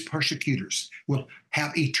 these persecutors will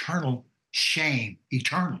have eternal shame,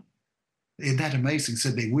 eternal. Isn't that amazing?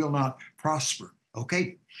 Said they will not prosper.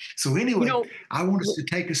 Okay. So anyway, I want us to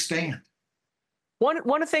take a stand. One of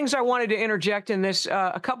the things I wanted to interject in this,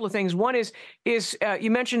 a couple of things. One is you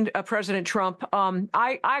mentioned President Trump.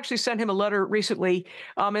 I actually sent him a letter recently,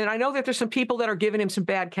 and I know that there's some people that are giving him some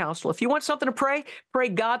bad counsel. If you want something to pray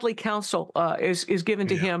godly counsel is given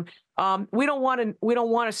to him. We don't want a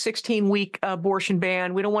 16-week abortion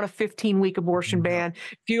ban. We don't want a 15-week abortion ban.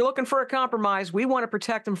 If you're looking for a compromise, we want to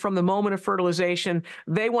protect them from the moment of fertilization.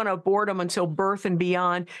 They want to abort them until birth and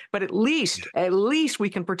beyond. But at least we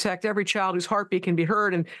can protect every child whose heartbeat can be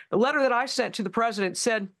heard. And the letter that I sent to the president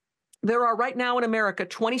said, there are right now in America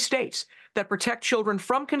 20 states that protect children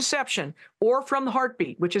from conception or from the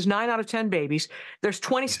heartbeat, which is 9 out of 10 babies. There's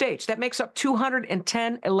 20 states. That makes up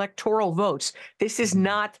 210 electoral votes. This is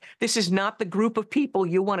not the group of people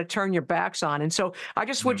you want to turn your backs on. And so I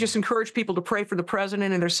just would just encourage people to pray for the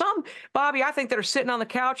president. And there's some, Bobby, I think that are sitting on the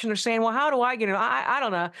couch and they're saying, well, how do I get it? I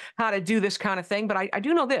don't know how to do this kind of thing, but I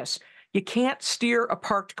do know this. You can't steer a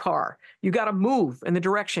parked car. You got to move in the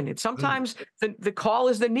direction. And sometimes the call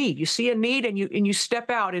is the need. You see a need and you step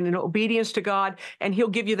out in obedience to God, and He'll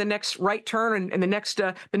give you the next right turn and the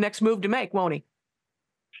next move to make, won't He?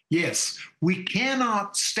 Yes, we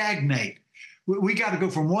cannot stagnate. We got to go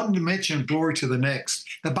from one dimension of glory to the next.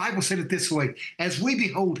 The Bible said it this way: as we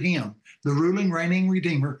behold Him, the ruling, reigning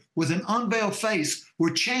Redeemer, with an unveiled face,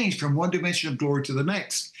 we're changed from one dimension of glory to the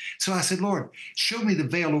next. So I said, Lord, show me the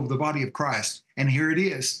veil over the body of Christ. And here it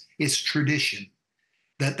is. It's tradition.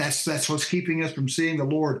 That's what's keeping us from seeing the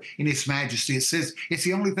Lord in His majesty. It says it's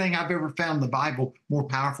the only thing I've ever found in the Bible more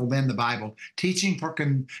powerful than the Bible. Teaching for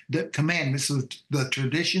the commandments of the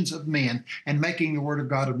traditions of men and making the word of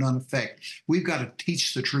God of none effect. We've got to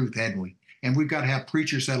teach the truth, hadn't we? And we've got to have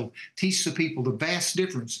preachers that'll teach the people the vast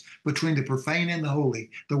difference between the profane and the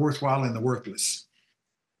holy, the worthwhile and the worthless.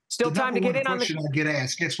 Still time to get in on the question I get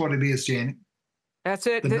asked. Guess what it is, Janet? That's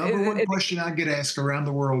it. The number one question I get asked around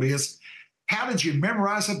the world is, how did you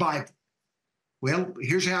memorize the Bible? Well,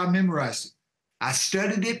 here's how I memorized it. I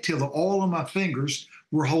studied it till the oil on my fingers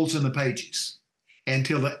were holes in the pages, and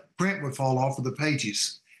till the print would fall off of the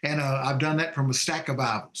pages. And I've done that from a stack of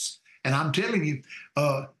Bibles. And I'm telling you,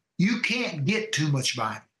 you can't get too much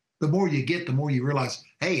Bible. The more you get, the more you realize,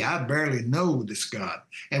 hey, I barely know this God.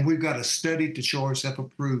 And we've got to study to show ourselves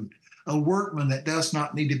approved. A workman that does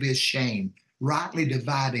not need to be ashamed, rightly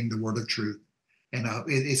dividing the word of truth. And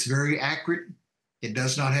it's very accurate. It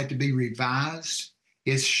does not have to be revised.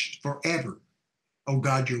 It's forever. Oh,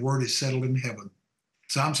 God, your word is settled in heaven.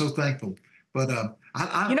 So I'm so thankful. But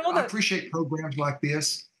I appreciate programs like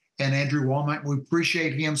this. And Andrew Womack, we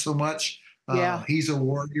appreciate him so much. He's a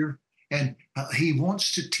warrior. And he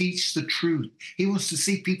wants to teach the truth. He wants to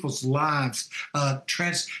see people's lives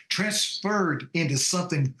transferred into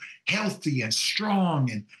something healthy and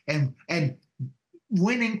strong and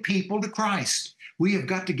winning people to Christ. We have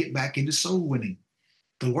got to get back into soul winning.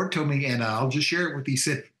 The Lord told me, and I'll just share it with you. He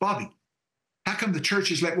said, Bobby, how come the church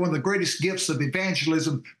has let one of the greatest gifts of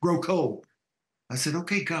evangelism grow cold? I said,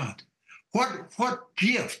 okay, God, what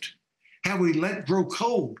gift have we let grow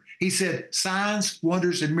cold? He said, signs,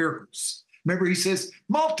 wonders, and miracles. Remember, he says,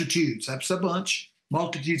 multitudes, that's a bunch.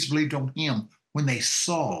 Multitudes believed on him when they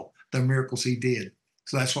saw the miracles he did.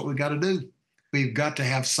 So that's what we've got to do. We've got to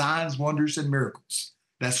have signs, wonders, and miracles.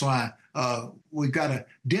 That's why we've got to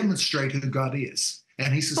demonstrate who God is.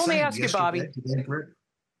 And he's the same. Let me ask you, Bobby.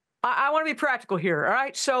 I want to be practical here, all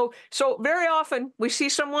right? So very often we see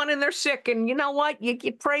someone and they're sick, and you know what? You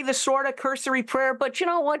pray the sort of cursory prayer, but you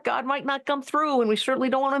know what? God might not come through, and we certainly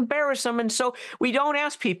don't want to embarrass them, and so we don't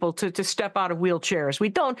ask people to step out of wheelchairs. We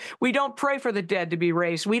don't pray for the dead to be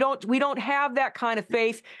raised. We don't have that kind of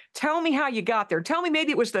faith. Tell me how you got there. Tell me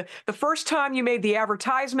maybe it was the first time you made the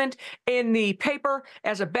advertisement in the paper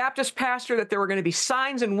as a Baptist pastor that there were going to be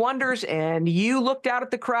signs and wonders, and you looked out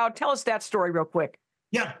at the crowd. Tell us that story real quick.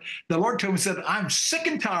 Yeah, the Lord told me, said, I'm sick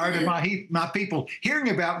and tired of my people hearing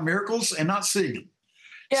about miracles and not seeing them.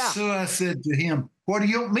 Yeah. So I said to him, what do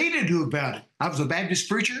you want me to do about it? I was a Baptist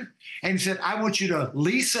preacher. And he said, I want you to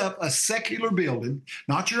lease up a secular building,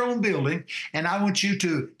 not your own building. And I want you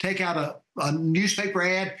to take out a newspaper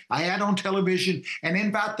ad on television, and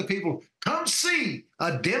invite the people, come see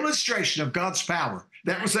a demonstration of God's power.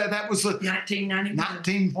 That was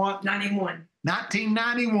 1991.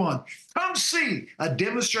 1991. Come see a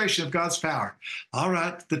demonstration of God's power. All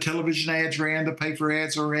right, the television ads ran, the paper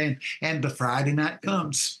ads ran, and the Friday night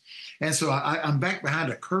comes. And so I'm back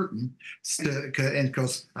behind a curtain, and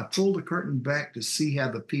because I pulled the curtain back to see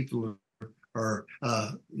how the people are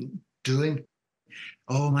doing.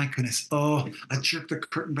 Oh, my goodness. Oh, I jerked the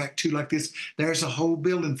curtain back too like this. There's a whole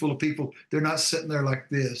building full of people. They're not sitting there like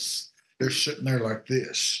this. They're sitting there like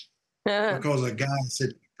this. Because a guy said,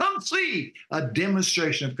 come see a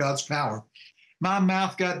demonstration of God's power. My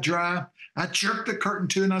mouth got dry. I jerked the curtain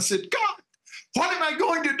too, and I said, God, what am I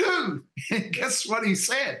going to do? And guess what he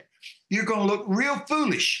said? You're going to look real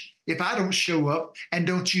foolish if I don't show up, and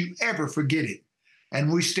don't you ever forget it.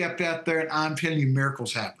 And we stepped out there, and I'm telling you,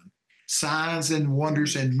 miracles happen. Signs and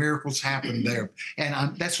wonders and miracles happen there.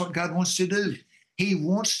 And that's what God wants to do. He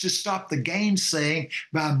wants to stop the gainsaying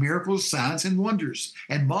by miracles, signs, and wonders.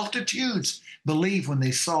 And multitudes believe when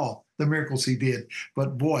they saw the miracles he did.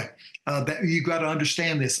 But boy, you got to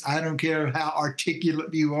understand this. I don't care how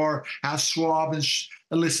articulate you are, how suave and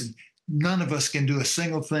listen, none of us can do a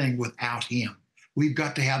single thing without him. We've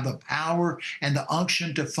got to have the power and the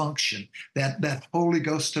unction to function, that Holy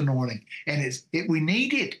Ghost anointing. And we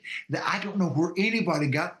need it. I don't know where anybody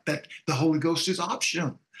got that the Holy Ghost is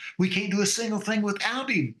optional. We can't do a single thing without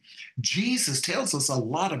him. Jesus tells us a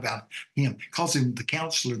lot about him, calls him the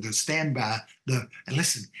counselor, the standby.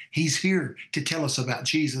 Listen, he's here to tell us about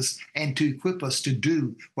Jesus and to equip us to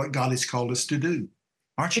do what God has called us to do.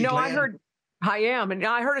 Aren't you glad? I am. And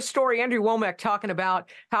I heard a story, Andrew Womack talking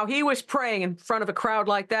about how he was praying in front of a crowd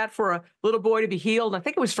like that for a little boy to be healed. I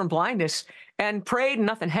think it was from blindness, and prayed and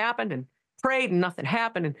nothing happened, and prayed and nothing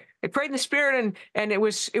happened. And they prayed in the Spirit, and it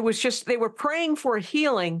was just, they were praying for a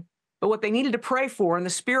healing, but what they needed to pray for, and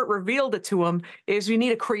the Spirit revealed it to them, is you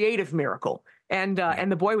need a creative miracle. And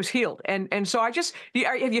the boy was healed. And so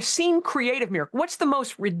have you seen creative miracle? What's the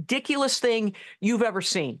most ridiculous thing you've ever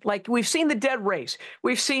seen? Like, we've seen the dead raised.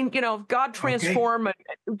 We've seen, God transform.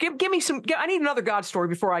 Okay. Give me some, I need another God story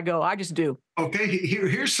before I go. I just do. Okay,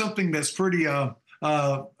 here's something that's pretty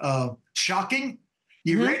shocking.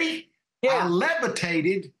 You ready? Yeah. I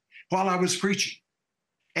levitated while I was preaching,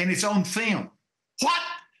 and it's on film. What?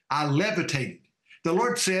 I levitated. The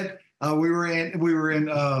Lord said, we were in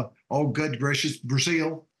oh, good gracious,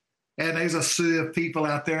 Brazil. And there's a sea of people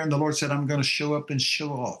out there. And the Lord said, I'm going to show up and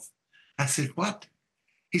show off. I said, what?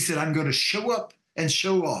 He said, I'm going to show up and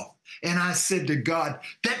show off. And I said to God,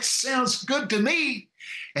 that sounds good to me.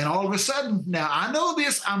 And all of a sudden, now I know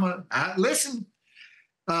this. Listen,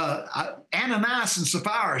 Ananias and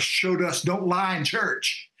Sapphira showed us don't lie in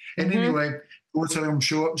church. And anyway, the Lord said, I'm going to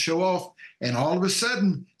show up and show off. And all of a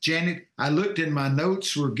sudden, Janet, I looked and my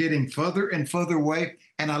notes were getting further and further away,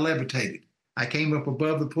 and I levitated. I came up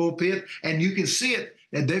above the pulpit, and you can see it.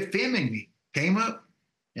 And they're filming me. Came up,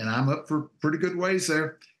 and I'm up for pretty good ways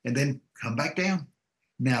there, and then come back down.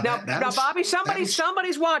 Now, Bobby,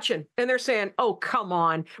 somebody's watching, and they're saying, "Oh, come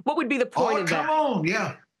on! What would be the point of that?" Oh, come on!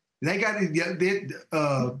 Yeah, they got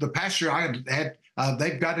the pastor I had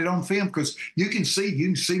They've got it on film because you can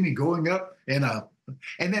see me going up and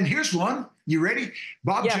then here's one. You ready?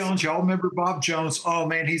 Bob Jones. Y'all remember Bob Jones? Oh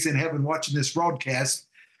man, he's in heaven watching this broadcast.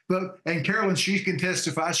 And Carolyn, she can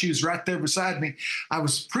testify. She was right there beside me. I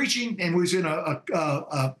was preaching, and we was in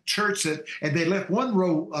a church and they left one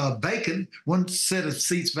row vacant, one set of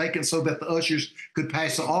seats vacant, so that the ushers could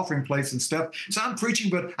pass the offering plates and stuff. So I'm preaching,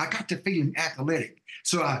 but I got to feeling athletic.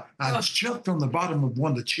 So I jumped on the bottom of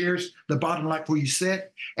one of the chairs, the bottom like where you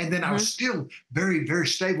sat, and then I was still very, very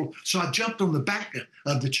stable. So I jumped on the back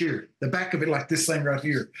of the chair, the back of it like this thing right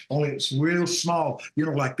here, only it's real small,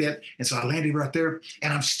 like that. And so I landed right there,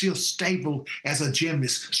 and I'm still stable as a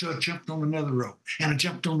gymnast. So I jumped on another row, and I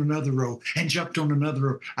jumped on another row, and jumped on another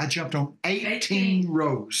row. I jumped on 18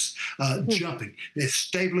 rows, jumping, as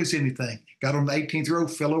stable as anything. Got on the 18th row,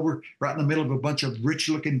 fell over right in the middle of a bunch of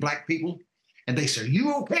rich-looking black people. And they said,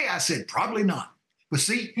 "You okay?" I said, "Probably not." But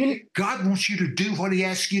see, God wants you to do what he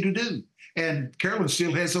asks you to do. And Carolyn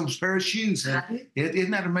still has those pair of shoes.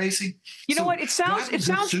 Isn't that amazing? You know what? It sounds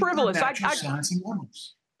frivolous.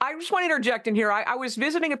 I just want to interject in here. I was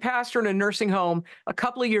visiting a pastor in a nursing home a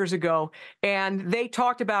couple of years ago, and they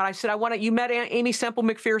talked about, I said, you met Amy Semple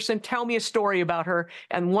McPherson. Tell me a story about her.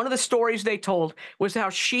 And one of the stories they told was how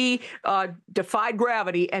she defied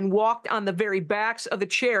gravity and walked on the very backs of the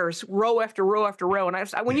chairs, row after row after row. And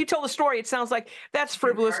when you tell the story, it sounds like that's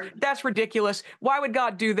frivolous. That's ridiculous. Why would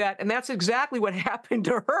God do that? And that's exactly what happened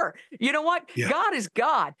to her. You know what? Yeah. God is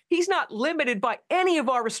God. He's not limited by any of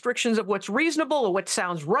our restrictions of what's reasonable or what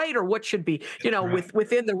sounds right or what should be,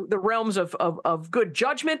 within the realms of good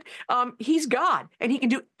judgment. He's God, and he can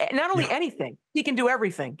do not only anything, he can do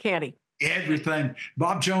everything, can't he? Everything.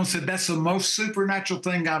 Bob Jones said that's the most supernatural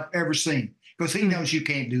thing I've ever seen, because he knows you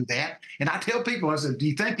can't do that. And I tell people, I said, "Do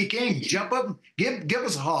you think you can? Jump up and give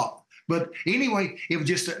us a hop." But anyway, it was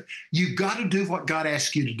just, you got to do what God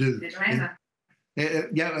asks you to do. Atlanta.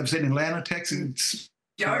 I was in Atlanta, Texas.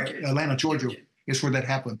 Atlanta, Georgia is where that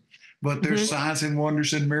happened. But there's signs and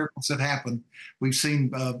wonders and miracles that happen. We've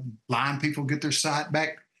seen blind people get their sight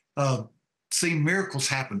back, seen miracles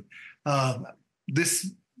happen. I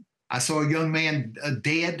saw a young man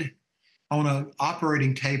dead on an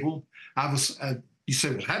operating table. You say,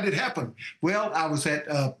 "Well, how did it happen?" Well, I was at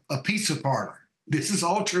a pizza parlor. This is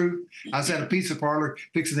all true. I was at a pizza parlor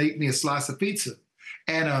fixing to eat me a slice of pizza.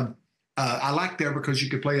 And I liked there because you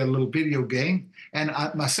could play a little video game. And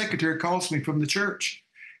my secretary calls me from the church.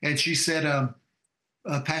 And she said,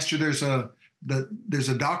 "Pastor, there's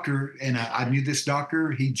a doctor," and I knew this doctor.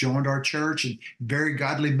 He joined our church, and very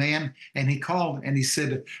godly man. And he called and he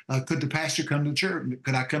said, "Could the pastor come to church?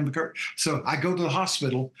 Could I come to church?" So I go to the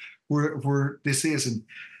hospital where this is, and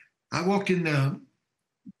I walked in the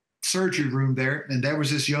surgery room there, and there was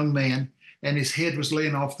this young man. And his head was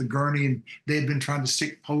laying off the gurney, and they had been trying to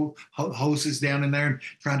stick hoses down in there and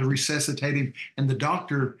trying to resuscitate him. And the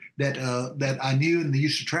doctor that I knew and they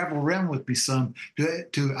used to travel around with me some,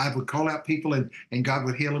 I would call out people and God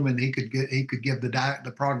would heal him, and he could give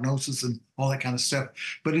the prognosis and all that kind of stuff.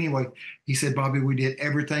 But anyway, he said, "Bobby, we did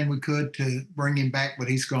everything we could to bring him back, but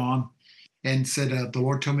he's gone." And said, "The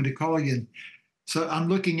Lord told me to call you." And so I'm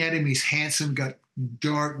looking at him. He's handsome, got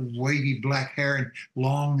dark, wavy black hair, and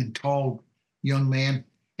long and tall young man.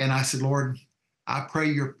 And I said, "Lord, I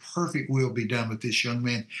pray your perfect will be done with this young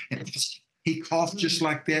man." And he coughed just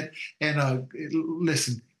like that. And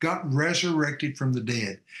listen, got resurrected from the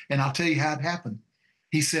dead. And I'll tell you how it happened.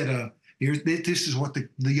 He said, this is what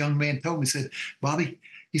the young man told me. He said, "Bobby,"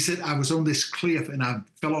 he said, "I was on this cliff and I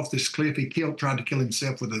fell off this cliff." He tried to kill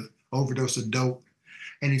himself with an overdose of dope.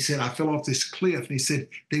 And he said, "I fell off this cliff." And he said,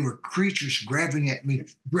 "They were creatures grabbing at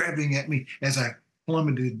me as I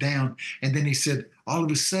plummeted down." And then he said, "All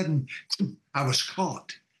of a sudden, I was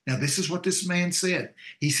caught." Now, this is what this man said.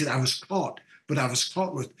 He said, "I was caught, but I was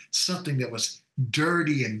caught with something that was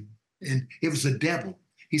dirty and it was the devil."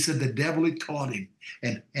 He said the devil had caught him.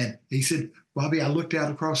 And he said, "Bobby, I looked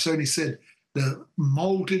out across there," and he said, the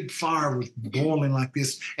molten fire was boiling like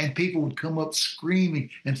this, and people would come up screaming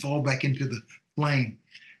and fall back into the flame.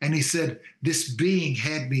 And he said, this being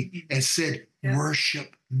had me and said,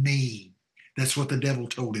 "Worship me." That's what the devil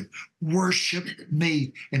told him. "Worship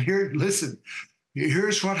me." And here's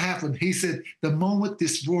what happened. He said, the moment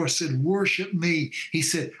this voice said, "Worship me," he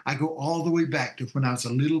said, I go all the way back to when I was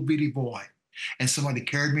a little bitty boy, and somebody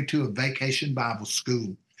carried me to a vacation Bible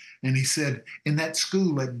school. And he said, in that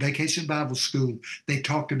school, at Vacation Bible School, they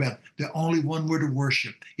talked about the only one we're to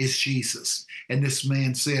worship is Jesus. And this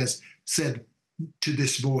man said to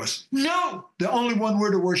this voice, "No, the only one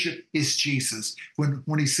we're to worship is Jesus."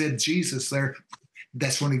 When he said Jesus there,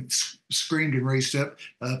 that's when he screamed and raised up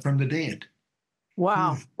from the dead.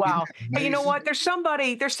 Wow. Wow. Hey, you know Amazing. what?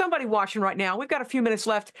 There's somebody watching right now. We've got a few minutes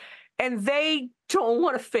left, and they don't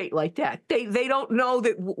want to fate like that. They don't know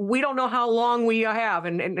that we don't know how long we have,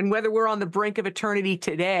 and whether we're on the brink of eternity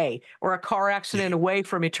today or a car accident away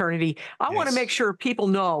from eternity. I want to make sure people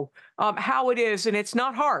know how it is, and it's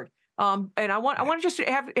not hard. And I want to just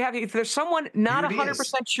have if there's someone not 100%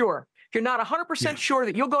 sure. If you're not 100% sure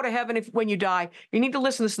that you'll go to heaven when you die, you need to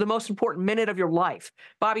listen. This is the most important minute of your life.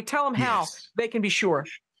 Bobby, tell them how they can be sure.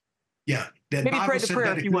 Yeah. That Maybe Bible pray the said prayer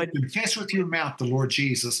that if if you you would. confess with your mouth the Lord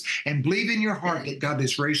Jesus and believe in your heart that God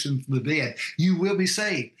is raised him from the dead, you will be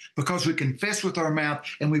saved, because we confess with our mouth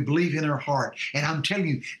and we believe in our heart. And I'm telling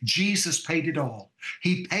you, Jesus paid it all.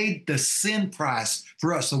 He paid the sin price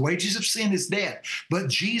for us. The wages of sin is death, but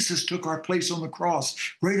Jesus took our place on the cross.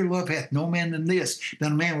 Greater love hath no man than this,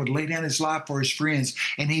 that a man would lay down his life for his friends.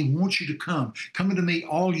 And he wants you to come unto me,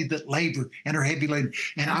 all you that labor and are heavy laden.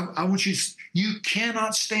 And I want you, you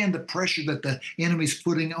cannot stand the pressure that the enemy's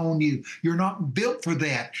putting on you. You're not built for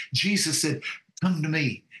that. Jesus said, come to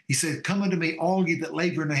me. He said, come unto me, all you that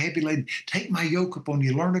labor and are heavy laden. Take my yoke upon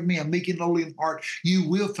you. Learn of me. I'm meek and lowly in heart. You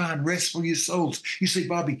will find rest for your souls. You say,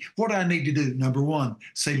 Bobby, what do I need to do? Number one,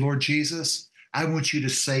 say, Lord Jesus, I want you to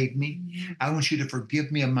save me. I want you to forgive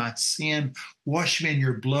me of my sin. Wash me in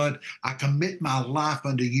your blood. I commit my life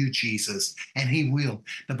unto you, Jesus, and he will.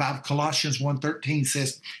 The Bible, Colossians 1:13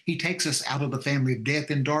 says, he takes us out of the family of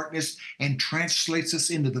death and darkness and translates us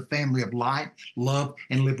into the family of light, love,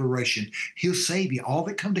 and liberation. He'll save you. All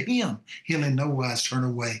that come to him, he'll in no wise turn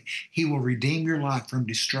away. He will redeem your life from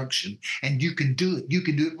destruction, and you can do it. You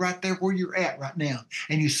can do it right there where you're at right now.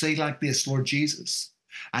 And you say like this, Lord Jesus,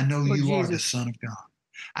 I know Lord you are Jesus. the Son of God.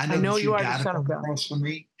 I know know that you you are the died Son upon of the God. cross for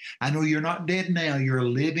me. I know you're not dead now. You're a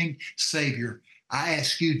living Savior. I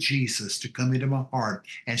ask you, Jesus, to come into my heart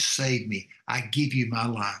and save me. I give you my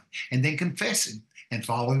life. And then confess him and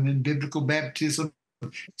follow him in biblical baptism.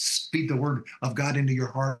 Speak the word of God into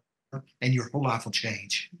your heart, and your whole life will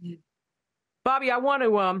change. Bobby, I want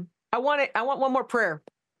one more prayer.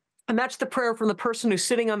 And that's the prayer from the person who's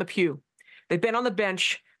sitting on the pew. They've been on the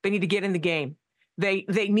bench. They need to get in the game. They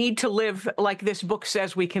need to live like this book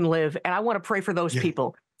says we can live. And I want to pray for those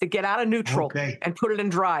people to get out of neutral and put it in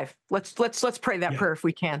drive. Let's pray that prayer if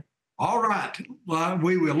we can. All right. Well,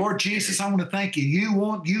 we will. Lord Jesus, I want to thank you.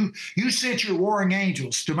 You sent your warring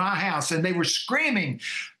angels to my house, and they were screaming,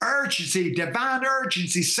 urgency, divine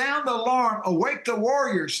urgency, sound the alarm, awake the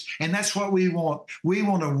warriors. And that's what we want. We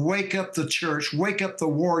want to wake up the church, wake up the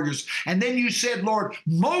warriors. And then you said, Lord,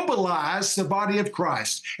 mobilize the body of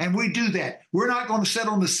Christ. And we do that. We're not going to sit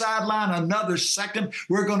on the sideline another second.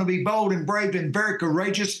 We're going to be bold and brave and very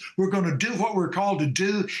courageous. We're going to do what we're called to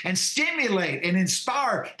do and stimulate and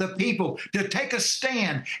inspire the people to take a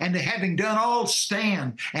stand, and to having done all,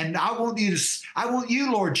 stand. And I want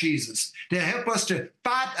you, Lord Jesus, to help us to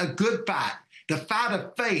fight a good fight, the fight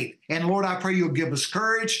of faith. And Lord, I pray you'll give us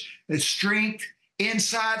courage, strength,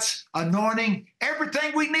 insights, anointing,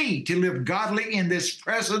 everything we need to live godly in this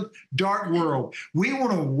present dark world. We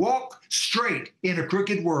want to walk straight in a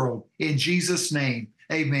crooked world. In Jesus' name,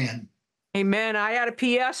 amen. Amen. I had a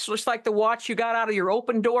PS, just like the watch you got out of your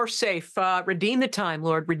open door safe. Redeem the time,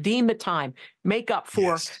 Lord. Redeem the time. Make up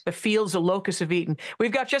for the fields the locusts have eaten.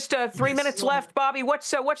 We've got just 3 minutes left. Bobby, what's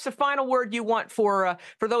the final word you want for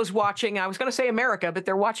those watching? I was going to say America, but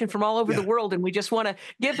they're watching from all over the world, and we just want to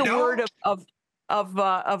give the word of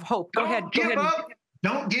hope. Go ahead. Don't give up.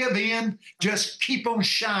 Don't give in. Just keep on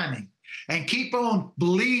shining. And keep on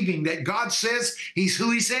believing that God says he's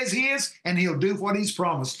who he says he is, and he'll do what he's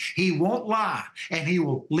promised. He won't lie, and he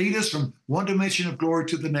will lead us from one dimension of glory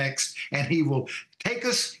to the next, and he will take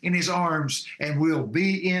us in his arms, and we'll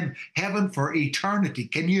be in heaven for eternity.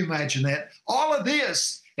 Can you imagine that? All of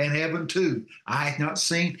this and heaven too. Eye hath not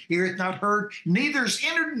seen, ear hath not heard, neither has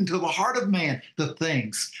entered into the heart of man the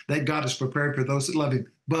things that God has prepared for those that love him,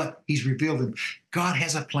 but he's revealed them. God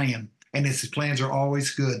has a plan, and his plans are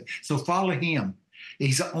always good. So follow him.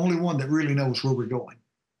 He's the only one that really knows where we're going.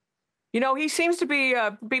 You know, he seems to be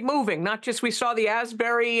moving. Not just we saw the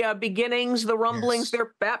Asbury beginnings, the rumblings.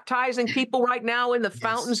 They're baptizing people right now in the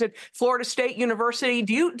fountains at Florida State University.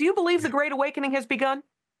 Do you believe the Great Awakening has begun?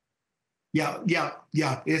 Yeah.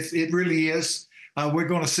 It really is. We're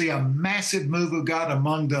going to see a massive move of God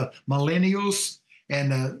among the millennials.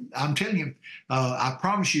 And I'm telling you, I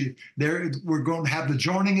promise you, we're going to have the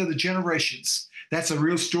joining of the generations. That's a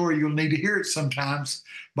real story. You'll need to hear it sometimes.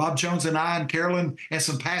 Bob Jones and I and Carolyn and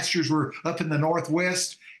some pastors were up in the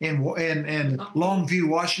Northwest in Longview,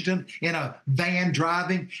 Washington, in a van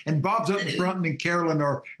driving. And Bob's up in front, and Carolyn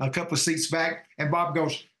are a couple of seats back. And Bob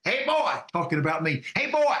goes, "Hey, boy," talking about me. "Hey,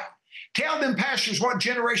 boy, Tell them pastors what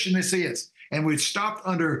generation this is. And we stopped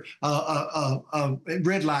under a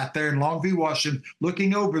red light there in Longview, Washington,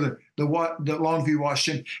 looking over the Longview,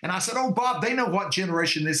 Washington. And I said, oh, Bob, they know what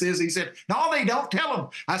generation this is. He said, no, they don't. Tell them.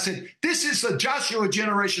 I said, this is the Joshua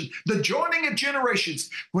generation, the joining of generations.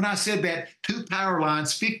 When I said that, 2 power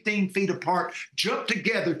lines, 15 feet apart, jumped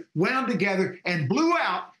together, wound together, and blew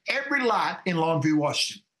out every light in Longview,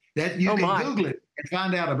 Washington. That you can Google it and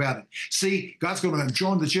find out about it. See, God's going to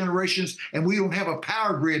join the generations, and we don't have a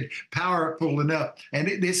power grid powerful enough. And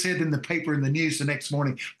it said in the paper in the news the next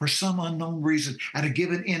morning, for some unknown reason, at a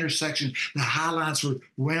given intersection, the high lines were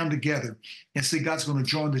wound together. And see, God's going to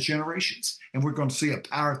join the generations, and we're going to see a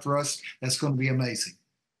power thrust that's going to be amazing.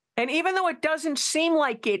 And even though it doesn't seem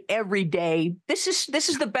like it every day, this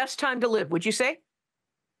is the best time to live, would you say?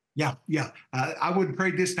 Yeah. I wouldn't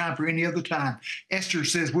trade this time for any other time. Esther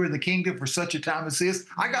says we're in the kingdom for such a time as this.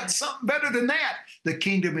 I got something better than that. The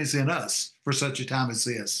kingdom is in us for such a time as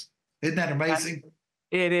this. Isn't that amazing?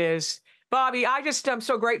 It is. Bobby, I'm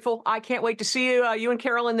so grateful. I can't wait to see you and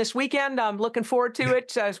Carolyn this weekend. I'm looking forward to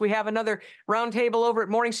it as we have another roundtable over at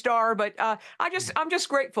Morningstar. But I'm just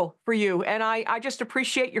grateful for you, and I just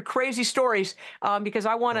appreciate your crazy stories because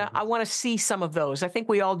I want to see some of those. I think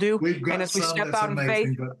we all do. And as we step out in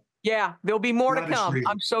faith, yeah, there'll be more to come.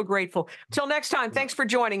 I'm so grateful. Till next time, thanks for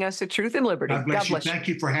joining us at Truth and Liberty. God bless you. Thank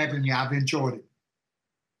you for having me. I've enjoyed it.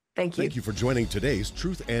 Thank you. Thank you for joining today's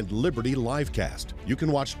Truth and Liberty livecast. You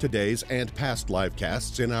can watch today's and past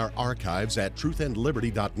livecasts in our archives at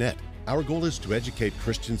truthandliberty.net. Our goal is to educate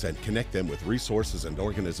Christians and connect them with resources and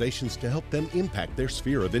organizations to help them impact their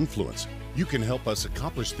sphere of influence. You can help us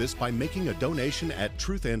accomplish this by making a donation at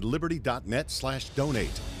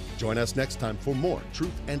truthandliberty.net/donate. Join us next time for more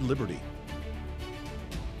Truth and Liberty.